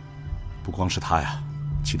不光是他呀，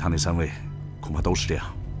其他那3位恐怕都是这样。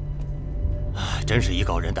真是艺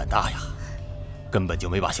高人胆大呀，根本就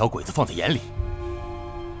没把小鬼子放在眼里。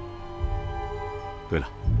对了，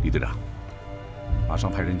李队长，马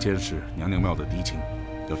上派人监视娘娘庙的敌情，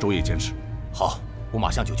要昼夜监视。好，我马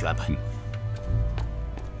上就去安排。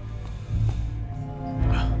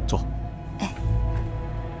坐。哎，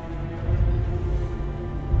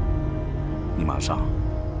你马上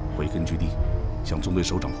回根据地，向纵队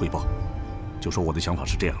首长汇报，就说我的想法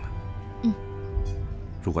是这样的。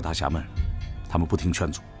如果大侠们他们不听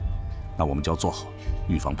劝阻，那我们就要做好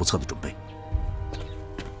预防不测的准备。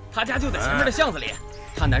他家就在前面的巷子里，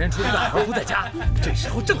他男人出去干活不在家，这时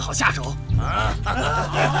候正好下手。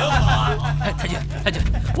哎，太君，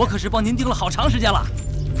我可是帮您盯了好长时间了。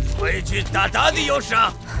回去大大的有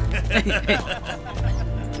赏。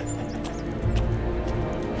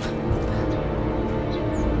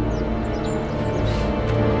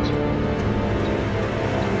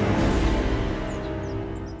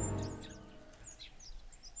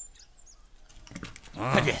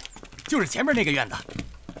太君，就是前面那个院子。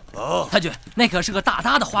哦，太君，那可是个大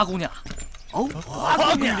大的花姑娘。哦，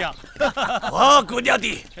花姑娘，花姑娘的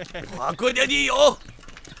有。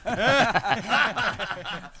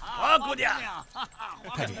花姑娘，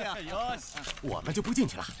太君，我们就不进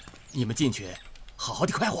去了，你们进去，好好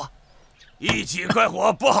的快活。一起快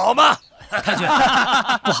活不好吗？太君，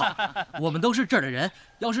不好，我们都是这儿的人，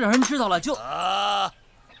要是让人知道了就……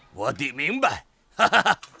我得明白。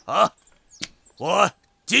啊，我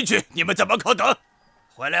进去，你们在门口等，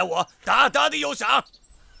回来我大大的有赏。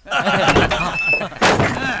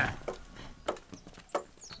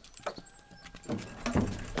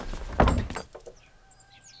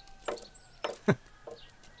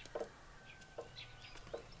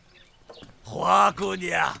花姑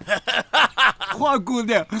娘，花姑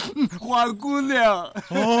娘，花姑娘，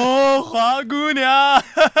哦，花姑娘，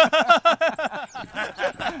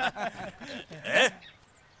哎，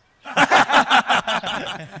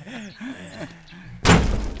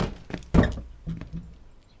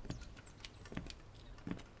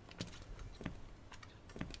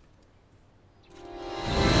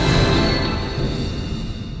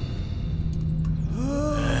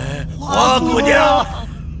花姑娘。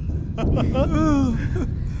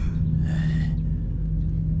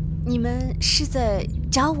你们是在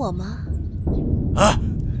找我吗？啊，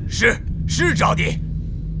是找你。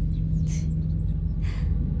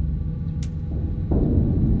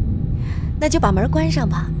那就把门关上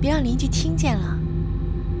吧，别让邻居听见了。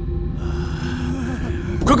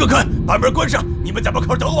快，把门关上！你们在门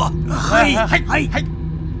口等我。嘿，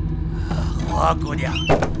花姑娘，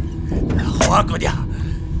花姑娘，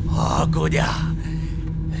花姑娘。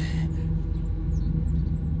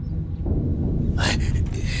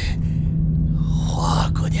花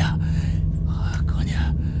姑娘，花姑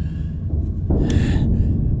娘，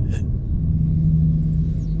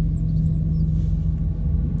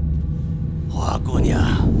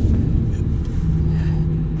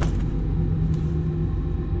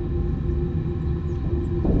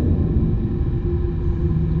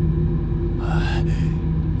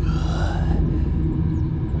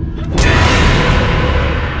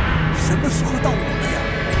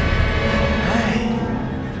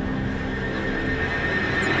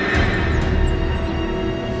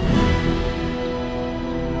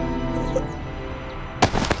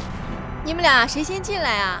们俩谁先进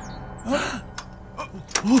来啊？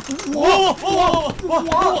我，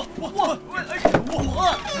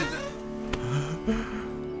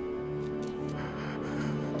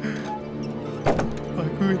花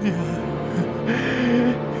姑娘。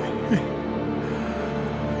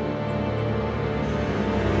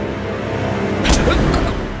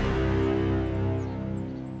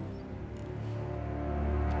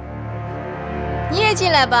 你也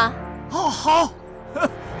进来吧。哦，好，好。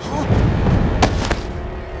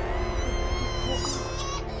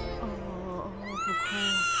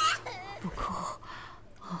不哭，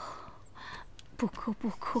不哭，不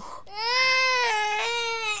哭。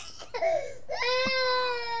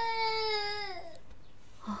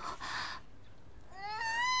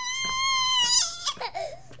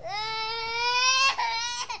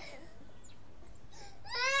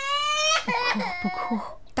不哭，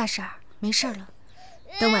大婶儿，没事了。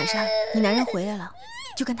等晚上你男人回来了，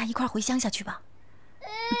就跟他一块回乡下去吧。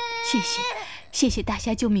谢谢，谢谢大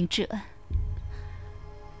侠救命之恩。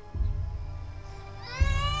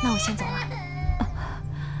那我先走了。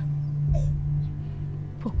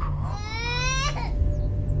不哭。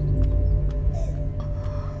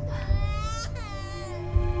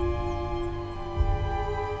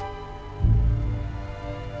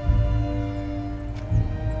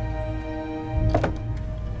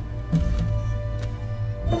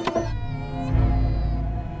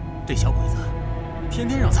这小鬼子天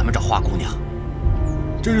天让咱们找花姑娘，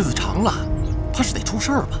这日子长了，怕是得出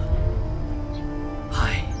事儿吧？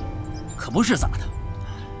唉，可不是咋的，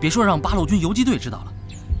别说让八路军游击队知道了，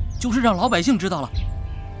就是让老百姓知道了，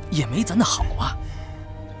也没咱的好啊。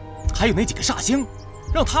还有那几个煞星，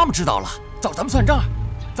让他们知道了，找咱们算账，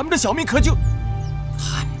咱们这小命可就……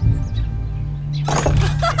嗨，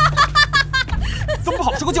怎么不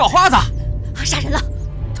好是个叫花子？杀人了！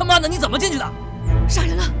他妈的，你怎么进去的？杀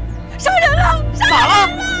人了！杀人了！咋了？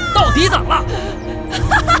到底咋了？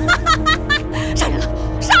杀人了！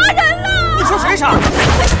杀人了！你说谁杀？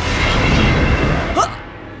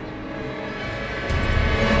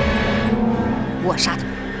我杀的。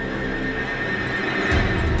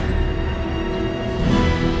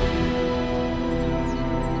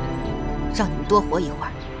让你们多活一会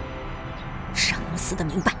儿，是让你们死得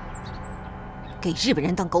明白。给日本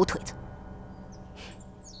人当狗腿子，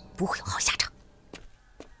不会有好下场。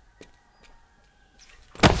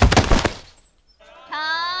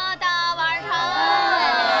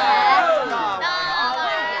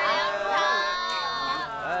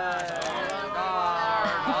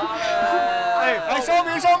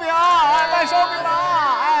 烧饼啊！哎，卖烧饼的啊！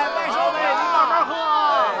哎，卖烧饼，您慢慢喝啊！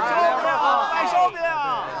烧饼啊，卖烧饼。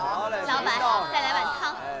好嘞，老板，再来碗汤。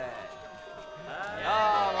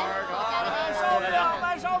烧饼，卖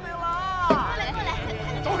烧饼了啊！来，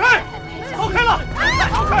走开！走开了！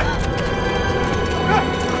走开！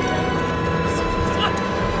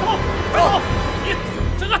走！你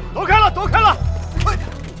站开！躲开了！躲开了！快！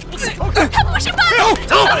走开！他不是八路，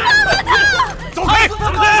走！走开！走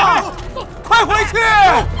开！ 快回去！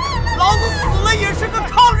老子死了也是个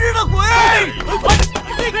抗日的鬼！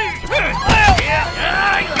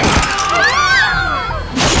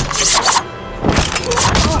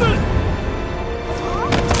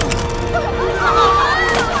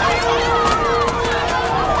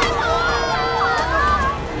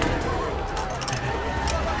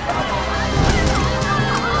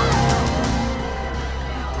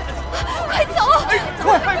快走！快走！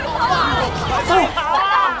走！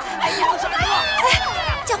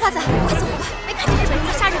 叫花子，快走吧！没看见日本人在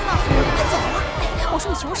杀人吗？快走啊！哎，我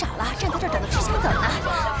说你熊傻了，站在这儿等着吃香籽呢！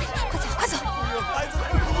快走，快走！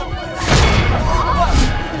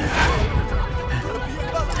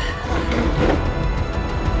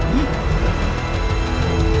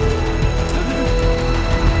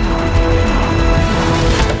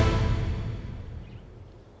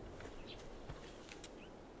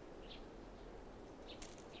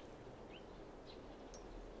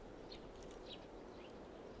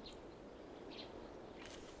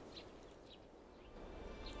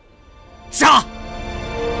杀！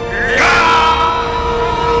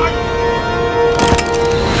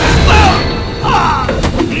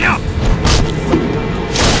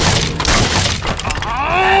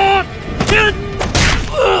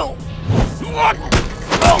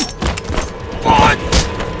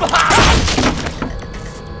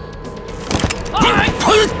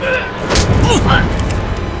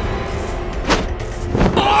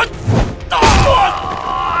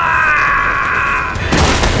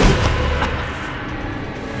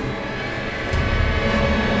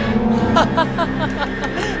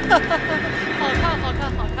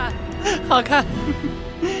好看。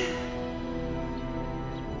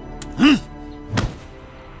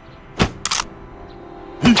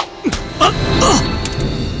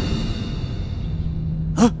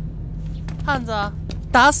汉子，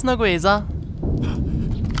打死那鬼子！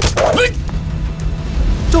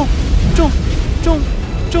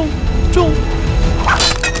中！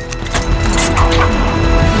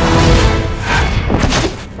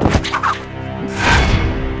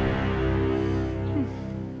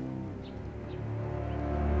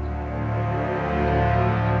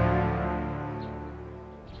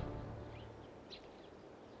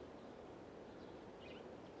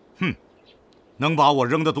哼，能把我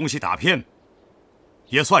扔的东西打偏，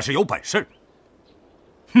也算是有本事。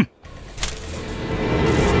哼！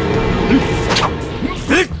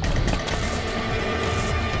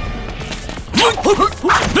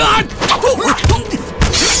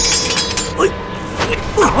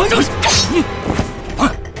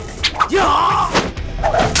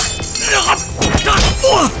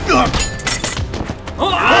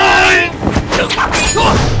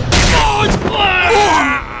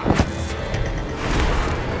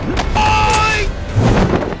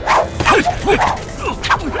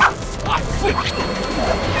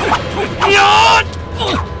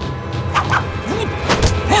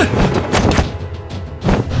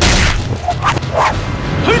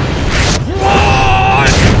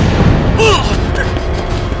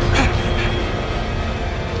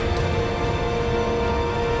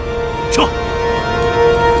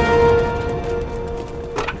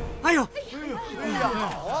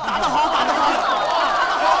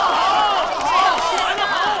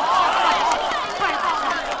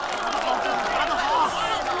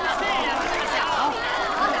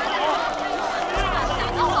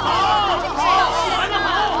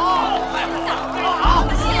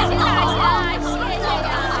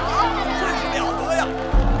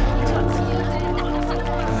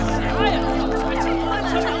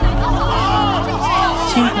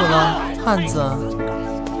辛苦了，汉子。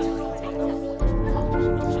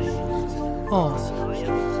哦，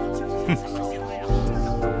哼，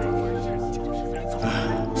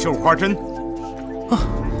绣花针啊，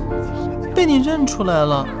被你认出来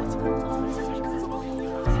了，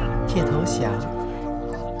铁头侠。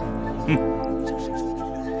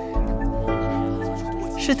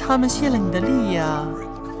是他们泄了你的力呀，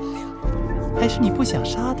还是你不想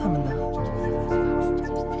杀他们呢？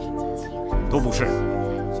都不是。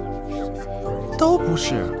都不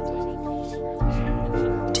是，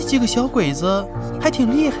这几个小鬼子还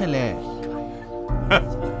挺厉害嘞。哼，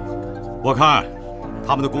我看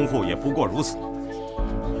他们的功夫也不过如此。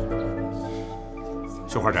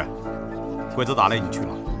绣花针，鬼子打擂你去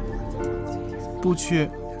吗？不去。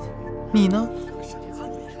你呢？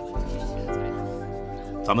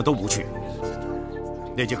咱们都不去。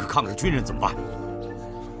那几个抗日军人怎么办？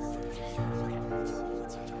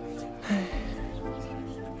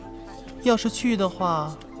要是去的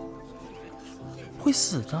话，会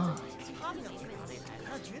死的。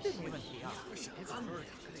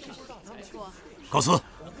告辞。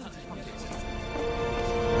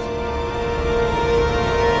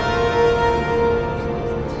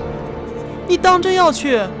你当真要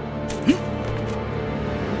去？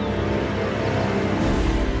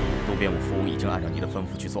渡边武夫已经按照你的吩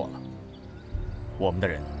咐去做了，我们的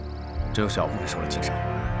人只有小部分受了轻伤。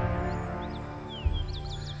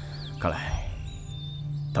看来，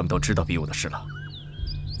他们都知道比武的事了。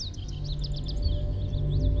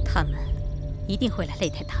他们一定会来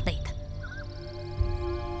擂台打擂的。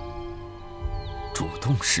主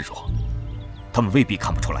动示弱，他们未必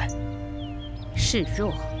看不出来。示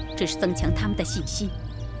弱只是增强他们的信心。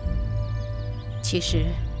其实，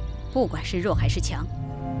不管是弱还是强，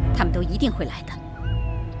他们都一定会来的。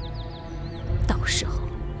到时候，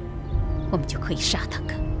我们就可以杀他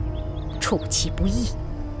个出其不意。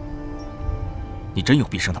你真有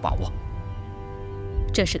必胜的把握？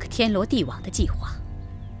这是个天罗地网的计划，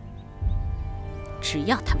只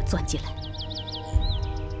要他们钻进来，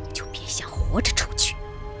就别想活着出去。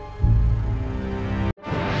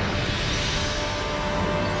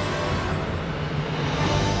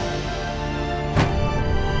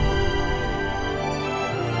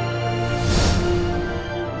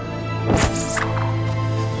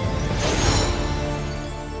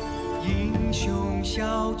英雄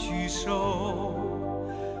小举手，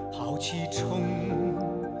豪气冲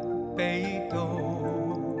北斗，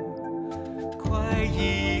快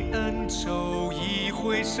意恩仇一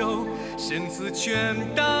回首，生死全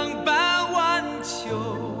当半碗酒。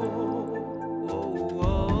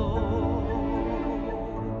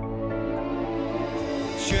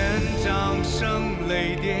宣掌声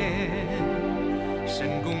雷电，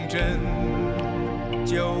神功震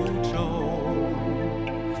九州。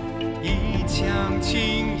一枪轻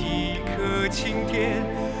一颗青天，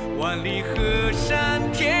万里河山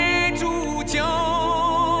铁铸就。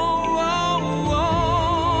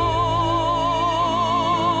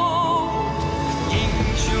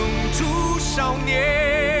少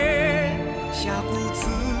年，下不辞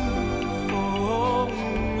风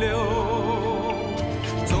流，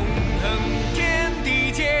纵横天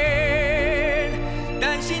地间，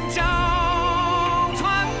丹心照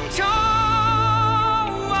穿秋。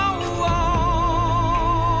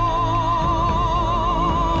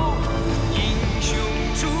英雄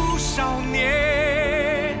出少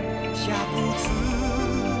年，下不辞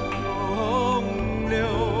风流。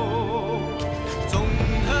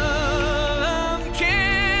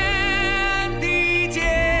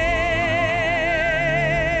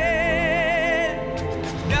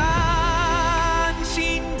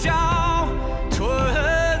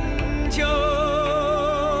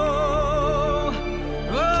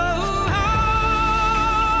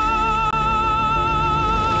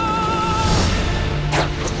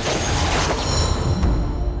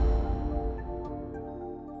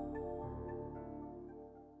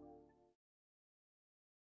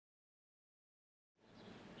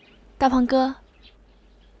 大鹏哥，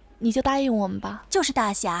你就答应我们吧。就是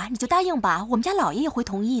大侠，你就答应吧，我们家老爷也会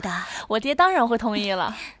同意的。我爹当然会同意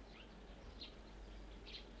了。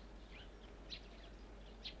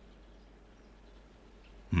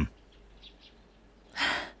嗯。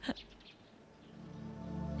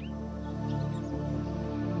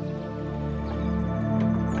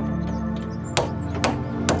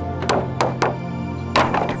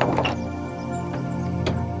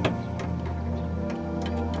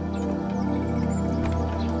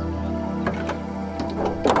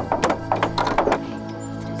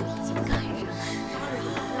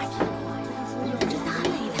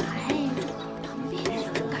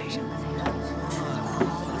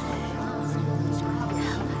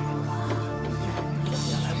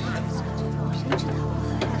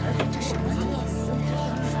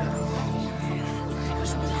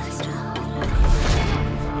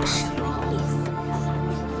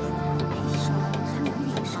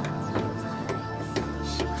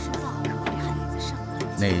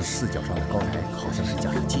那4角上的高台好像是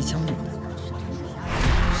架上机枪用的。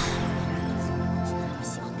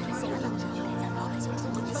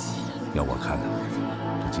要我看呢，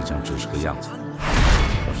这机枪只是个样子，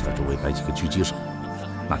要是在周围摆几个狙击手，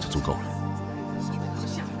那就足够了。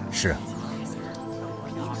是啊。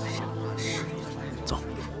走。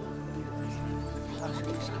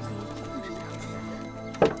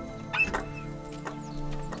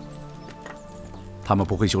他们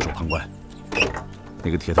不会袖手旁观。 那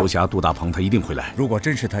个铁头侠杜大鹏，他一定会来。如果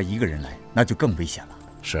真是他一个人来，那就更危险了。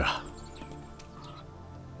是啊，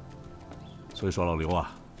所以说老刘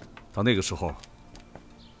啊，到那个时候，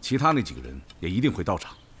其他那几个人也一定会到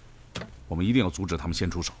场，我们一定要阻止他们先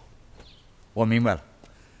出手。我明白了，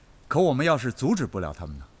可我们要是阻止不了他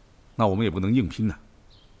们呢？那我们也不能硬拼呢。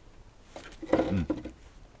嗯。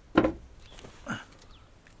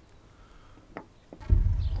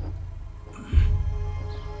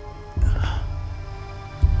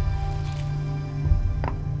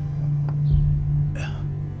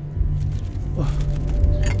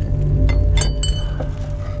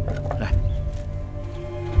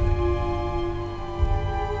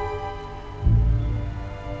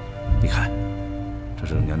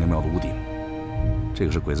 这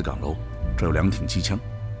个是鬼子岗楼，这有2挺机枪。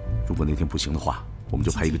如果那天不行的话，我们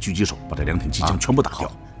就派一个狙击手把这2挺机枪全部打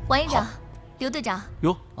掉。王营长，刘队长。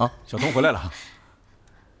哟啊，小童回来了。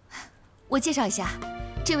我介绍一下，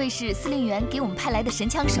这位是司令员给我们派来的神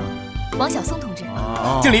枪手王晓松同志。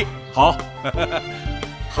敬礼。好，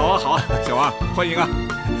好啊，好啊，小王，欢迎啊，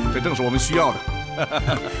这正是我们需要的。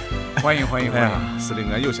欢迎欢迎欢迎！司令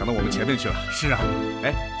员又想到我们前面去了。是啊。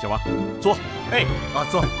哎，小王，坐。哎，啊，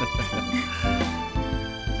坐。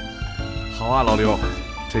好啊，老刘，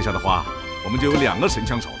这下的话，我们就有2个神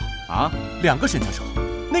枪手了啊！2个神枪手，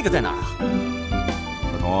那个在哪儿啊？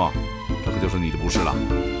小童，这可就是你的不是了。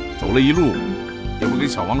走了一路，也不跟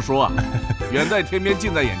小王说啊，远在天边，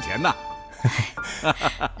近在眼前呐。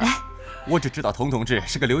来，我只知道童同志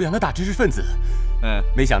是个留洋的大知识分子，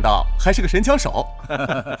没想到还是个神枪手。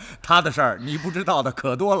他的事儿你不知道的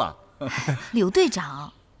可多了。刘队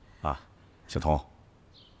长，啊，小童，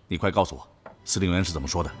你快告诉我，司令员是怎么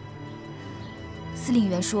说的？ 司令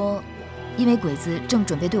员说，因为鬼子正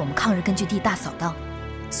准备对我们抗日根据地大扫荡，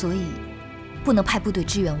所以不能派部队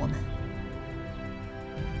支援我们。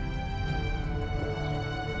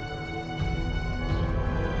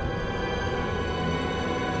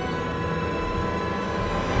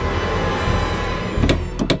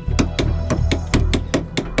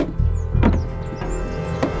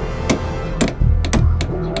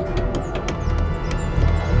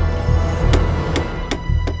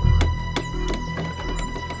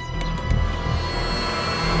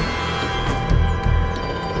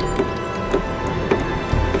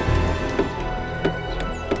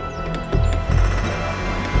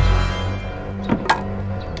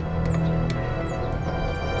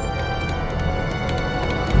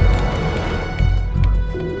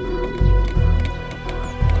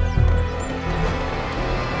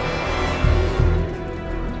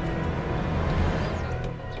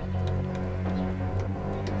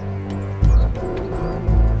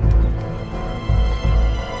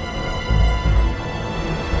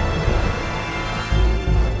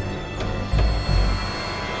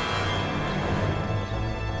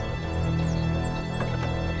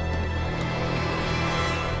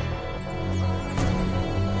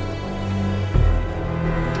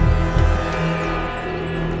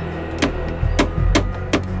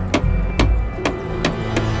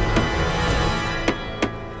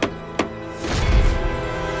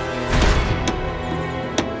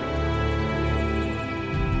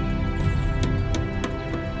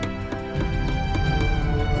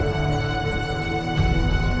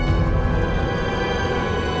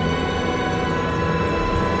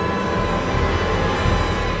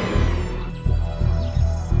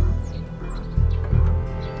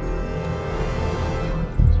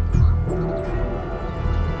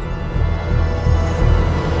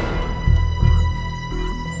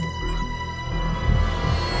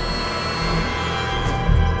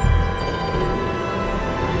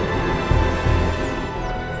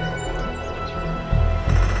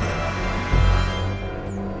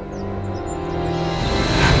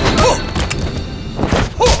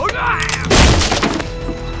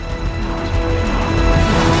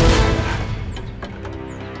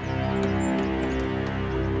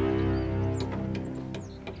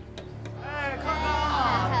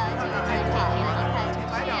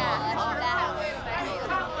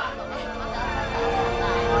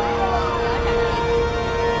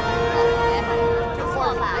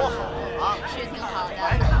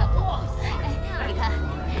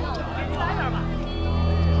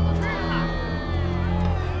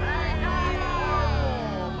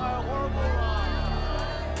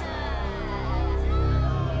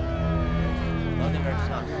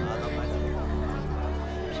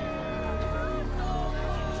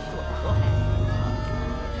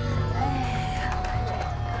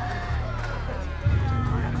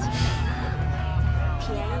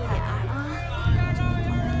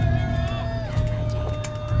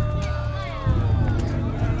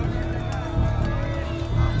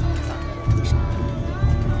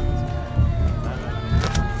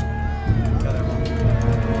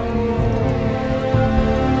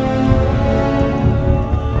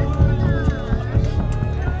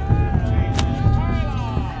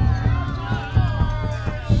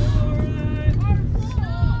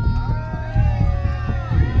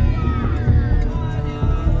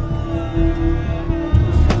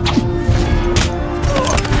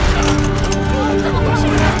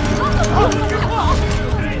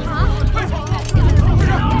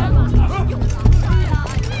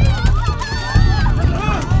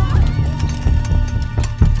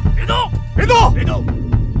动！别动！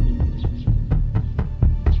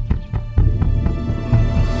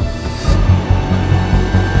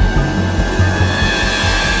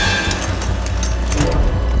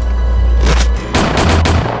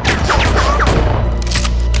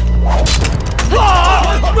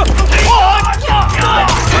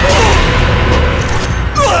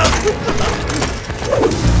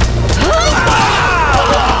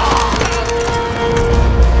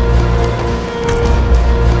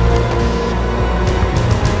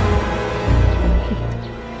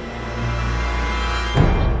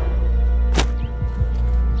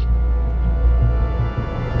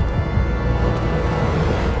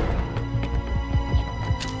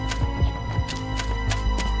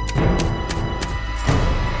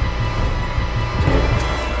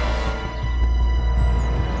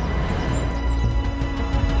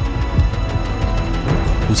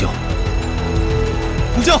补救！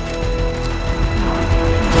补救！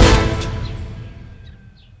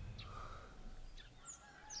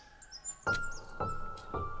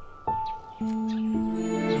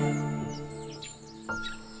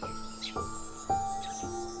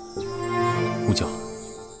补救！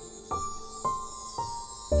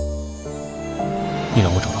你让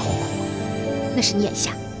我找的好苦啊！那是你眼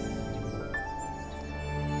瞎。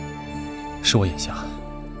是我眼瞎，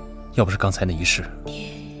要不是刚才那一事，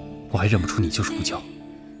我还认不出你就是补救。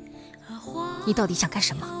你到底想干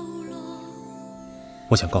什么？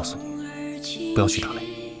我想告诉你，不要去打擂。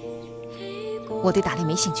我对打擂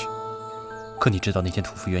没兴趣。可你知道那天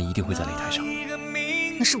土服员一定会在擂台上，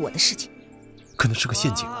那是我的事情。可那是个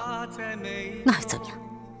陷阱啊！那又怎么样？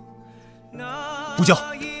补救！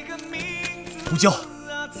补救！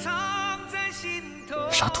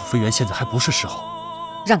杀土肥原现在还不是时候。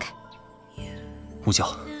让开！补救！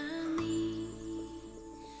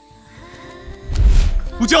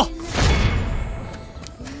补救！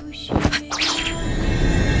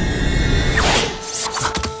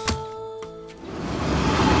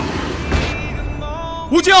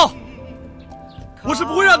补救！我是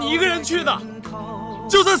不会让你一个人去的，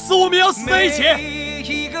就算死，我们也要死在一起。每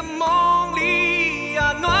一个梦里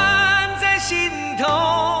呀，暖在心头。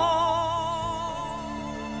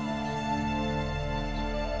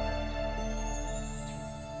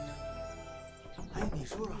哎，你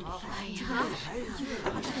说说啊，哎呀，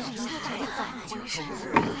这旁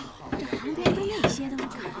边都那些都是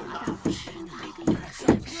干嘛的？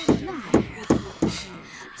是啊，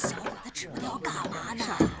小鬼子指不定要干嘛呢？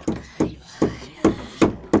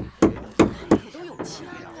可都有枪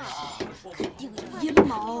啊，肯定有阴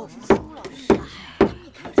谋。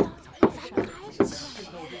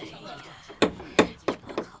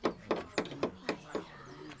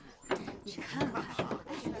你看看，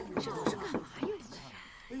这都是干嘛用的？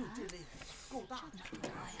哎呦，这够大的。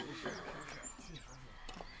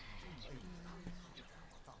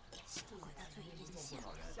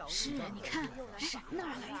是啊，你看，那儿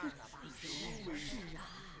还一个，是啊，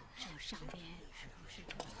这上边是不是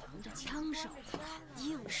藏着枪手？肯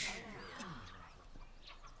定是啊。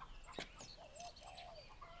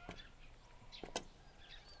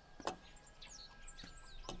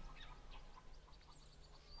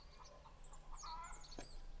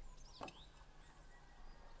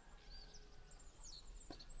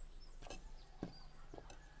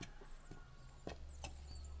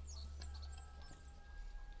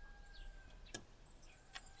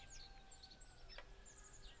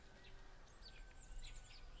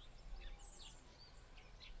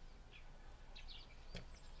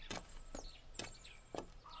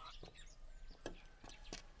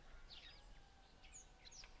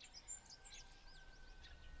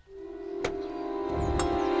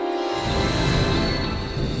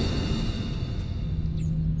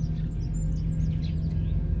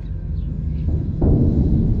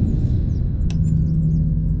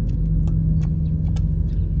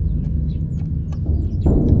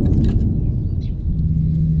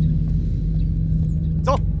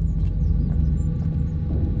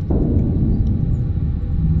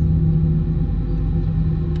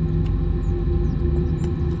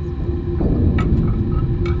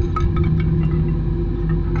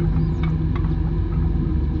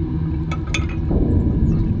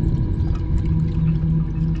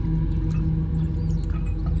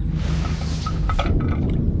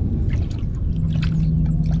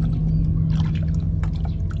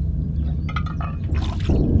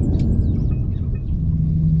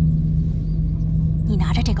你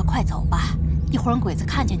拿着这个快走吧，一会儿鬼子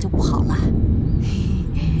看见就不好了。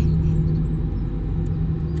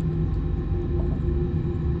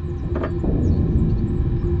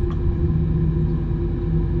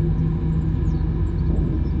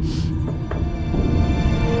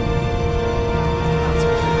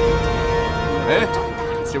哎，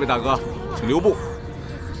这位大哥，请留步。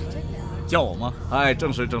叫我吗？哎，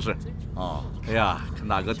正是正是。哦，哎呀，看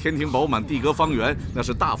大哥天庭饱满，地阁方圆，那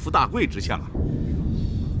是大富大贵之相啊。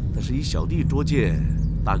但是以小弟拙见，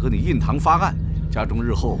大哥你印堂发暗，家中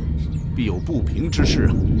日后必有不平之事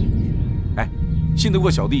啊。哎，信得过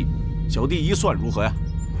小弟，小弟一算如何呀？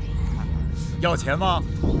要钱吗？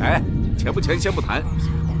哎，钱不钱先不谈，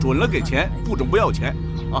准了给钱，不准不要钱。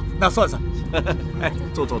啊，那算算。哎，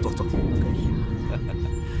坐。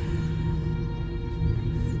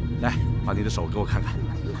来，把你的手给我看看。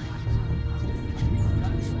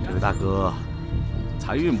这位大哥，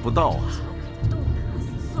财运不到啊。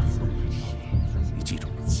你记住，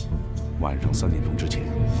晚上3点钟之前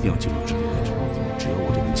一定要进入指定位置。只要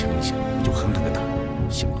我这边枪一响，你就狠狠的打，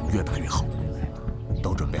响度越大越好。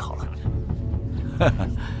都准备好了。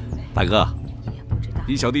大哥，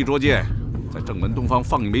依小弟拙见，在正门东方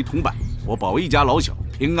放一枚铜板，我保一家老小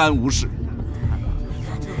平安无事。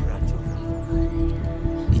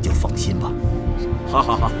你就放心吧。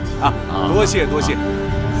好啊，多谢。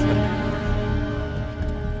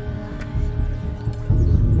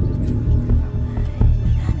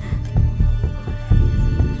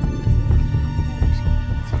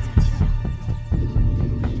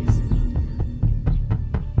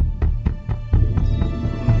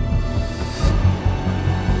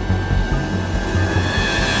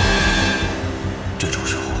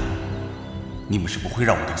你们是不会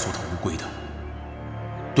让我当缩头乌龟的，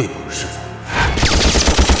对不，师傅？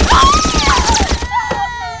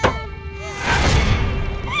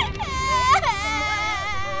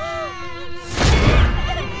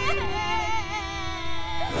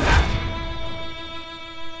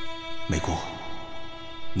美姑，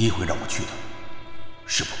你也会让我去的，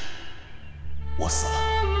师傅。我死了，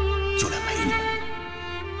就来陪你们。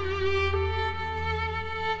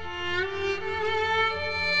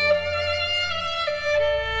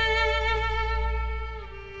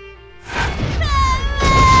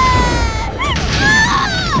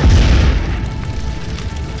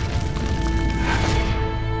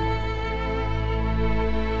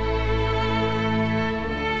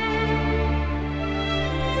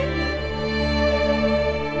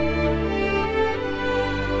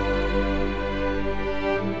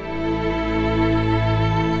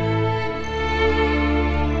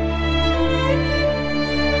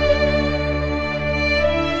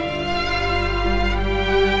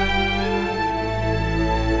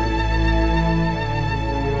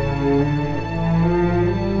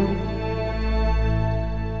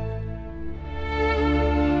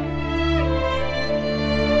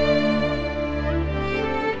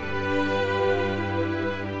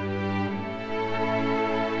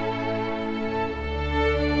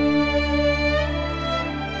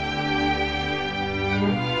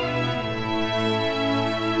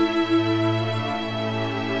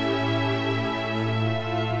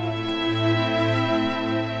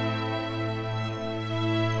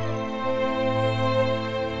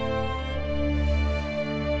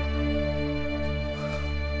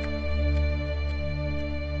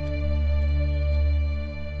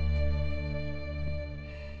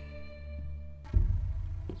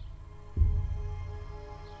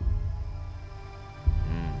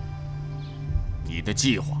 你的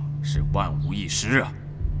计划是万无一失啊，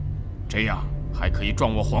这样还可以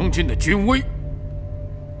壮我皇军的军威。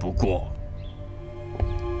不过，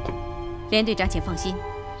连队长，请放心，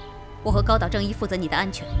我和高岛正一负责你的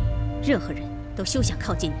安全，任何人都休想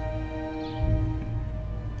靠近你。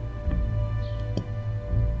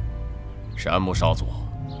山木少佐，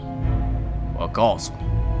我告诉你，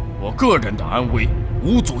我个人的安危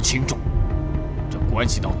无足轻重，这关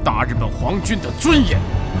系到大日本皇军的尊严。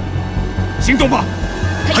 行动吧！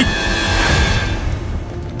嘿，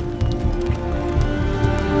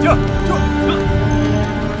驾！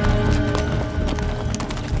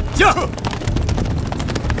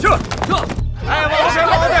哎，往这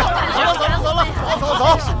边，走了，走！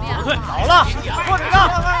不对，好了，坐着呢，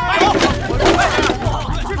走！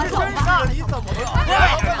你怎么了？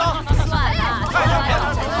算了，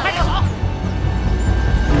快点跑！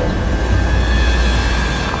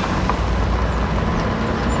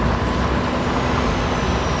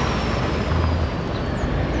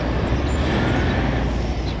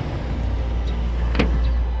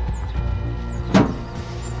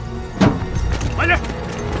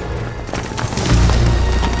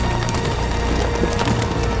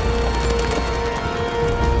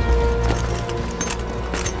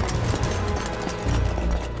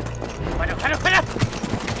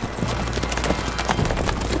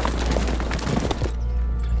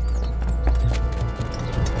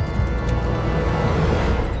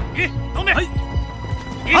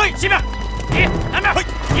 西边，你南边，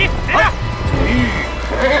你北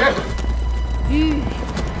边。玉。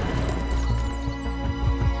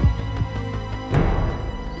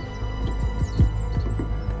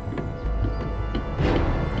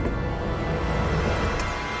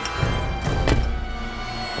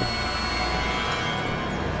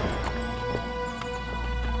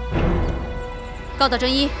高岛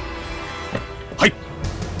真一。嘿。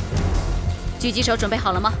狙击手准备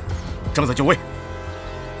好了吗？正在就位。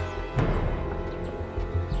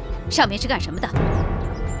上面是干什么的？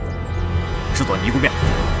是做尼姑庙。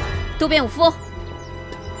渡边武夫。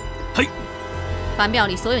嘿。把庙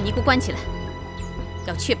里所有尼姑关起来，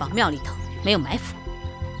要确保庙里头没有埋伏。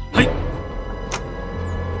嘿。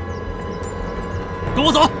跟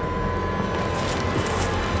我走。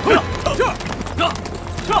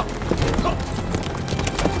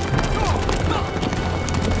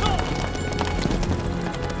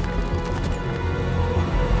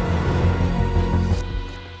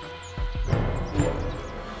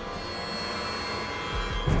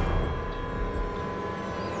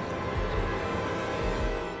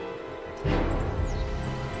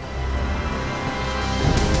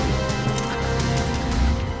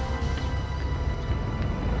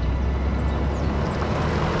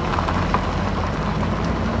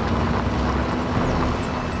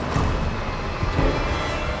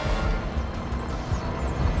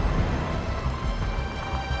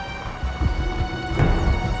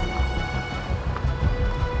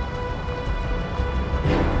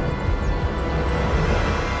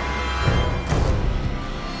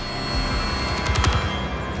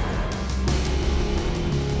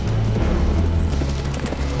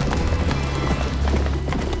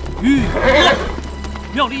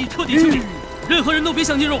庙里已彻底清理，任何人都别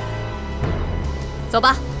想进入。走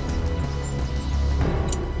吧。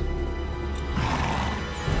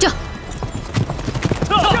这。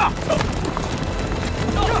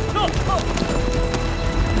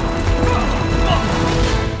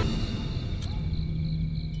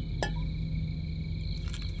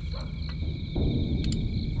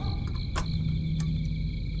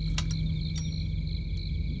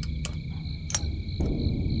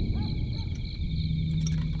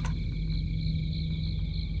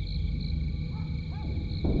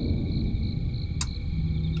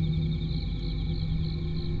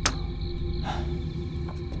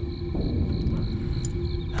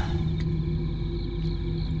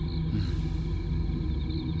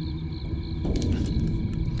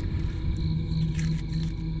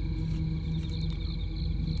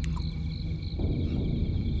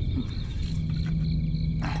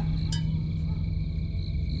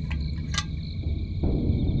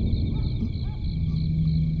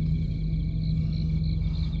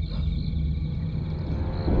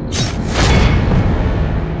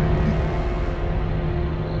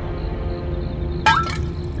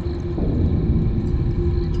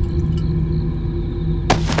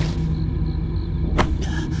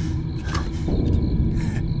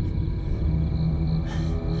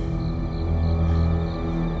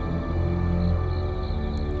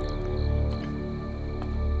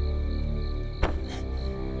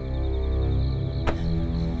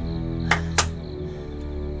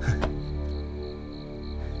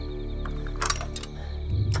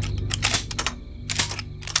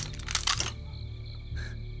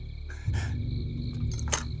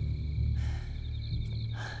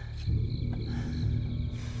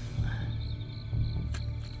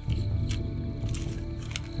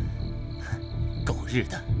日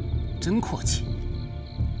的，真阔气。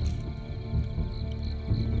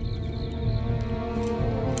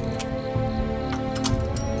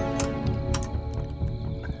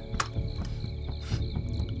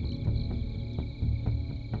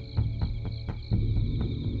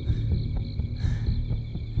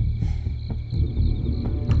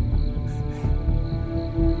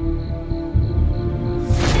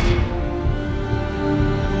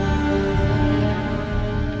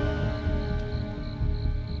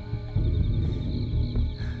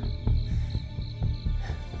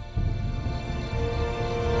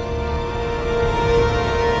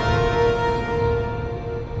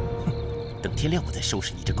天亮我再收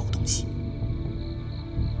拾你这狗东西。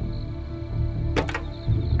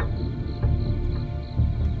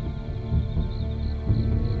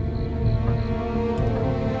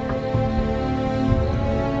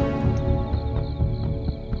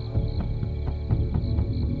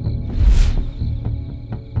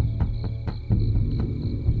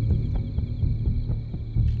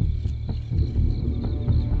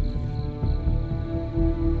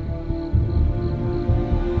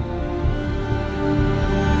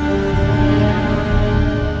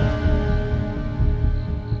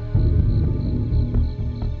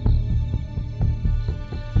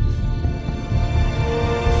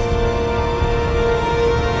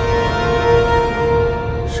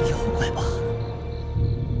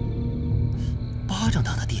这么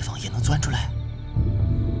大的地方也能钻出来？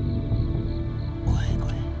乖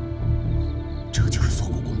乖，这就是锁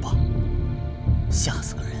骨功吧？吓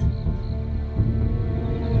死个人！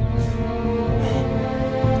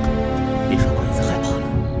别说鬼子害怕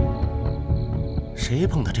了，谁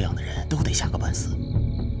碰到这样的人都得吓个半死。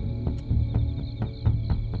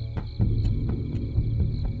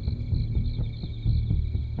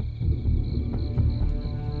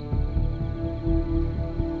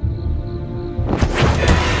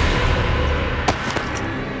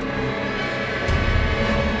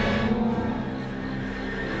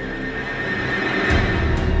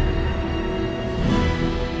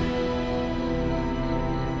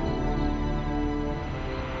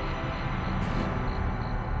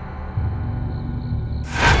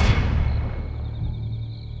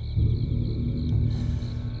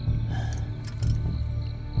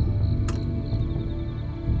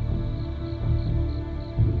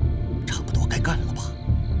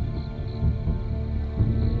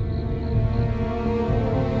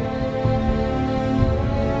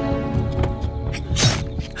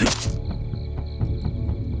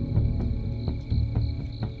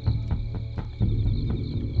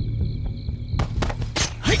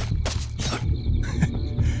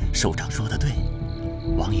 首长说的对，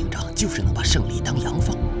王营长就是能把胜利当洋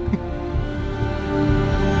放。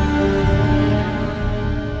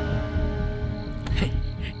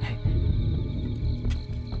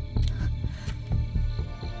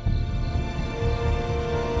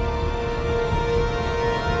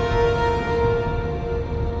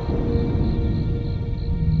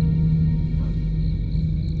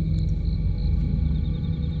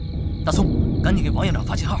大葱，赶紧给王营长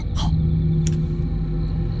发信号。好。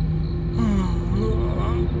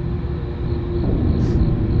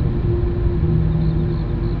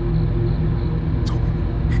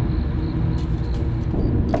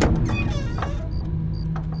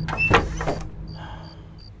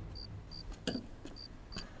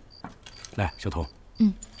 来，小童。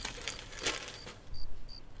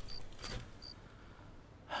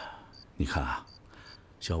你看啊，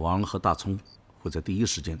小王和大葱会在第一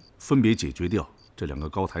时间分别解决掉这2个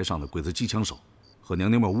高台上的鬼子机枪手和娘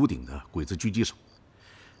娘庙屋顶的鬼子狙击手。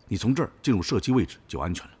你从这儿进入射击位置就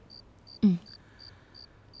安全了。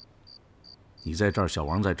你在这儿，小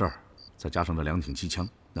王在这儿，再加上这2挺机枪，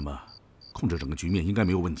那么控制整个局面应该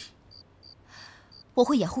没有问题。我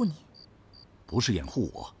会掩护你。不是掩护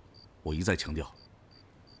我。 我一再强调，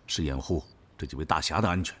是掩护这几位大侠的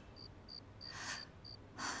安全。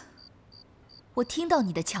我听到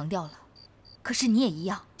你的强调了，可是你也一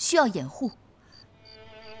样需要掩护。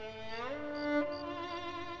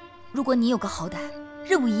如果你有个好歹，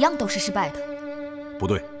任务一样都是失败的。不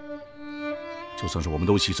对，就算是我们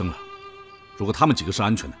都牺牲了，如果他们几个是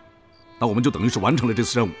安全的，那我们就等于是完成了这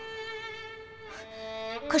次任务。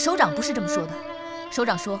可首长不是这么说的，首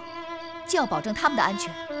长说，既要保证他们的安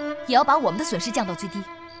全。 也要把我们的损失降到最低。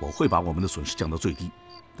我会把我们的损失降到最低，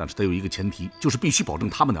但是得有一个前提，就是必须保证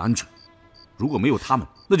他们的安全。如果没有他们，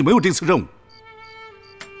那就没有这次任务。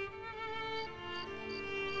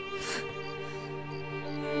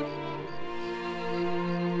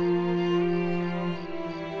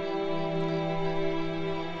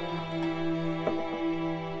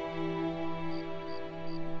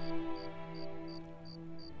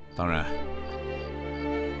当然，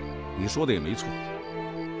你说的也没错。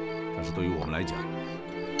 但是对于我们来讲，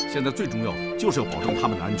现在最重要的就是要保证他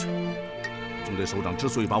们的安全。纵队首长之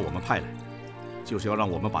所以把我们派来，就是要让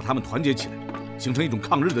我们把他们团结起来，形成一种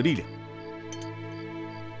抗日的力量，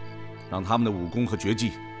让他们的武功和绝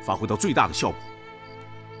技发挥到最大的效果。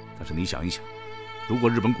但是你想一想，如果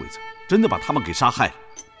日本鬼子真的把他们给杀害了，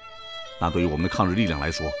那对于我们的抗日力量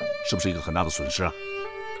来说，是不是一个很大的损失啊？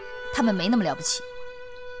他们没那么了不起。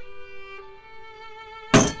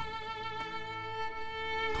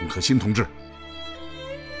 董可欣同志，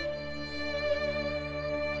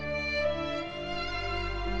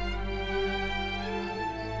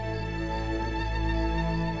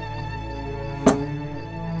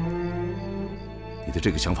你的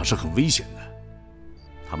这个想法是很危险的。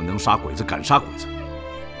他们能杀鬼子，敢杀鬼子，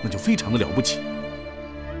那就非常的了不起。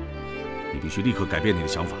你必须立刻改变你的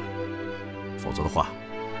想法，否则的话，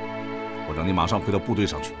我让你马上回到部队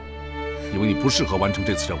上去，因为你不适合完成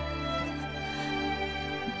这次任务。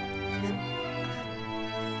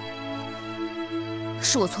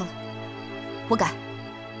 是我错了，我改。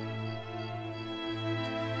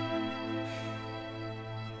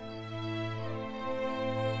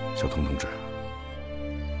小童同志，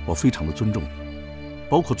我非常的尊重你，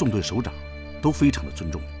包括纵队首长都非常的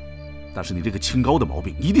尊重你。但是你这个清高的毛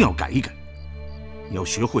病一定要改一改。你要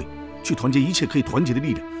学会去团结一切可以团结的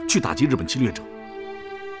力量，去打击日本侵略者。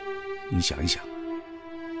你想一想，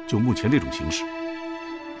就目前这种形势，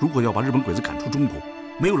如果要把日本鬼子赶出中国，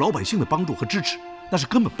没有老百姓的帮助和支持，那是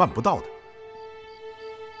根本办不到的。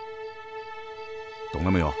懂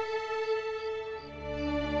了没有？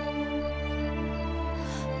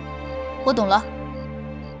我懂了。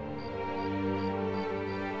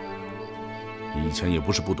你以前也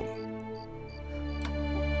不是不懂。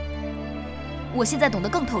我现在懂得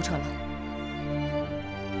更透彻了。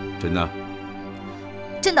真的？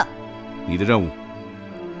真的。你的任务？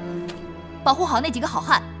保护好那几个好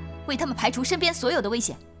汉，为他们排除身边所有的危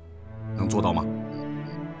险。能做到吗？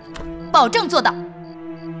保证做到。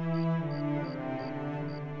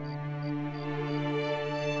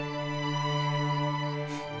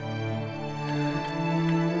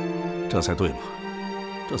这才对嘛，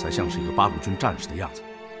这才像是一个八路军战士的样子。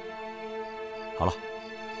好了，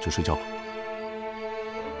去睡觉吧。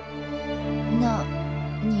那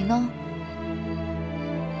你呢？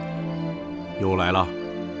又来了，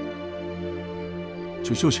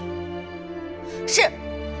去休息。是。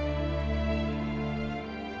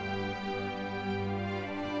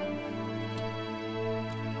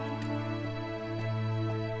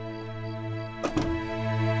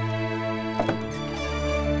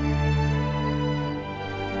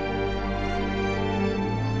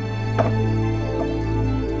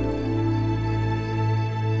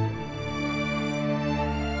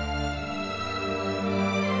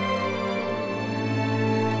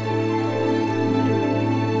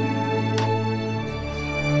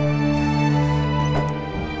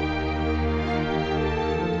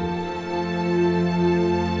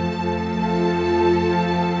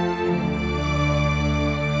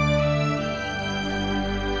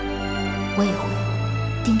我也会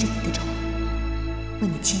盯着你的肘，为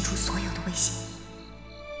你清除所有的危险。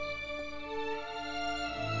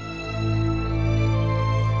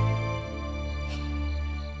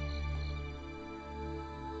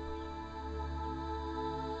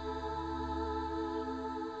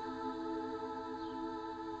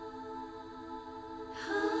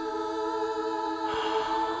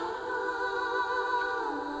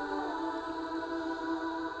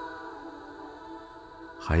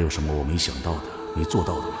还有什么我没想到的、没做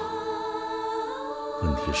到的吗？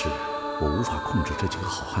问题是，我无法控制这几个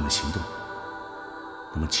好汉的行动，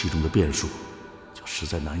那么其中的变数就实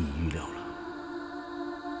在难以预料了。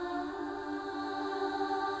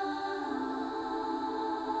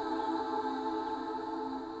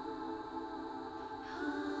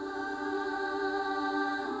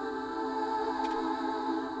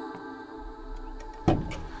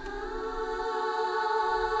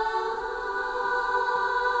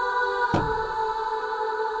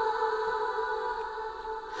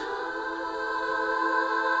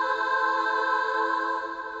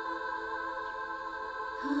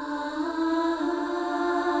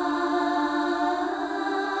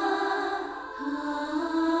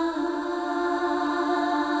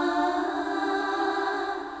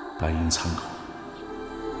白云苍狗，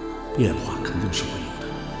变化肯定是会有的，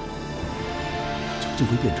究竟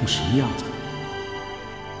会变成什么样子？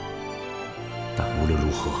但无论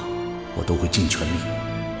如何，我都会尽全力，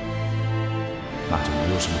那就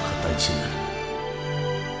没有什么可担心的了。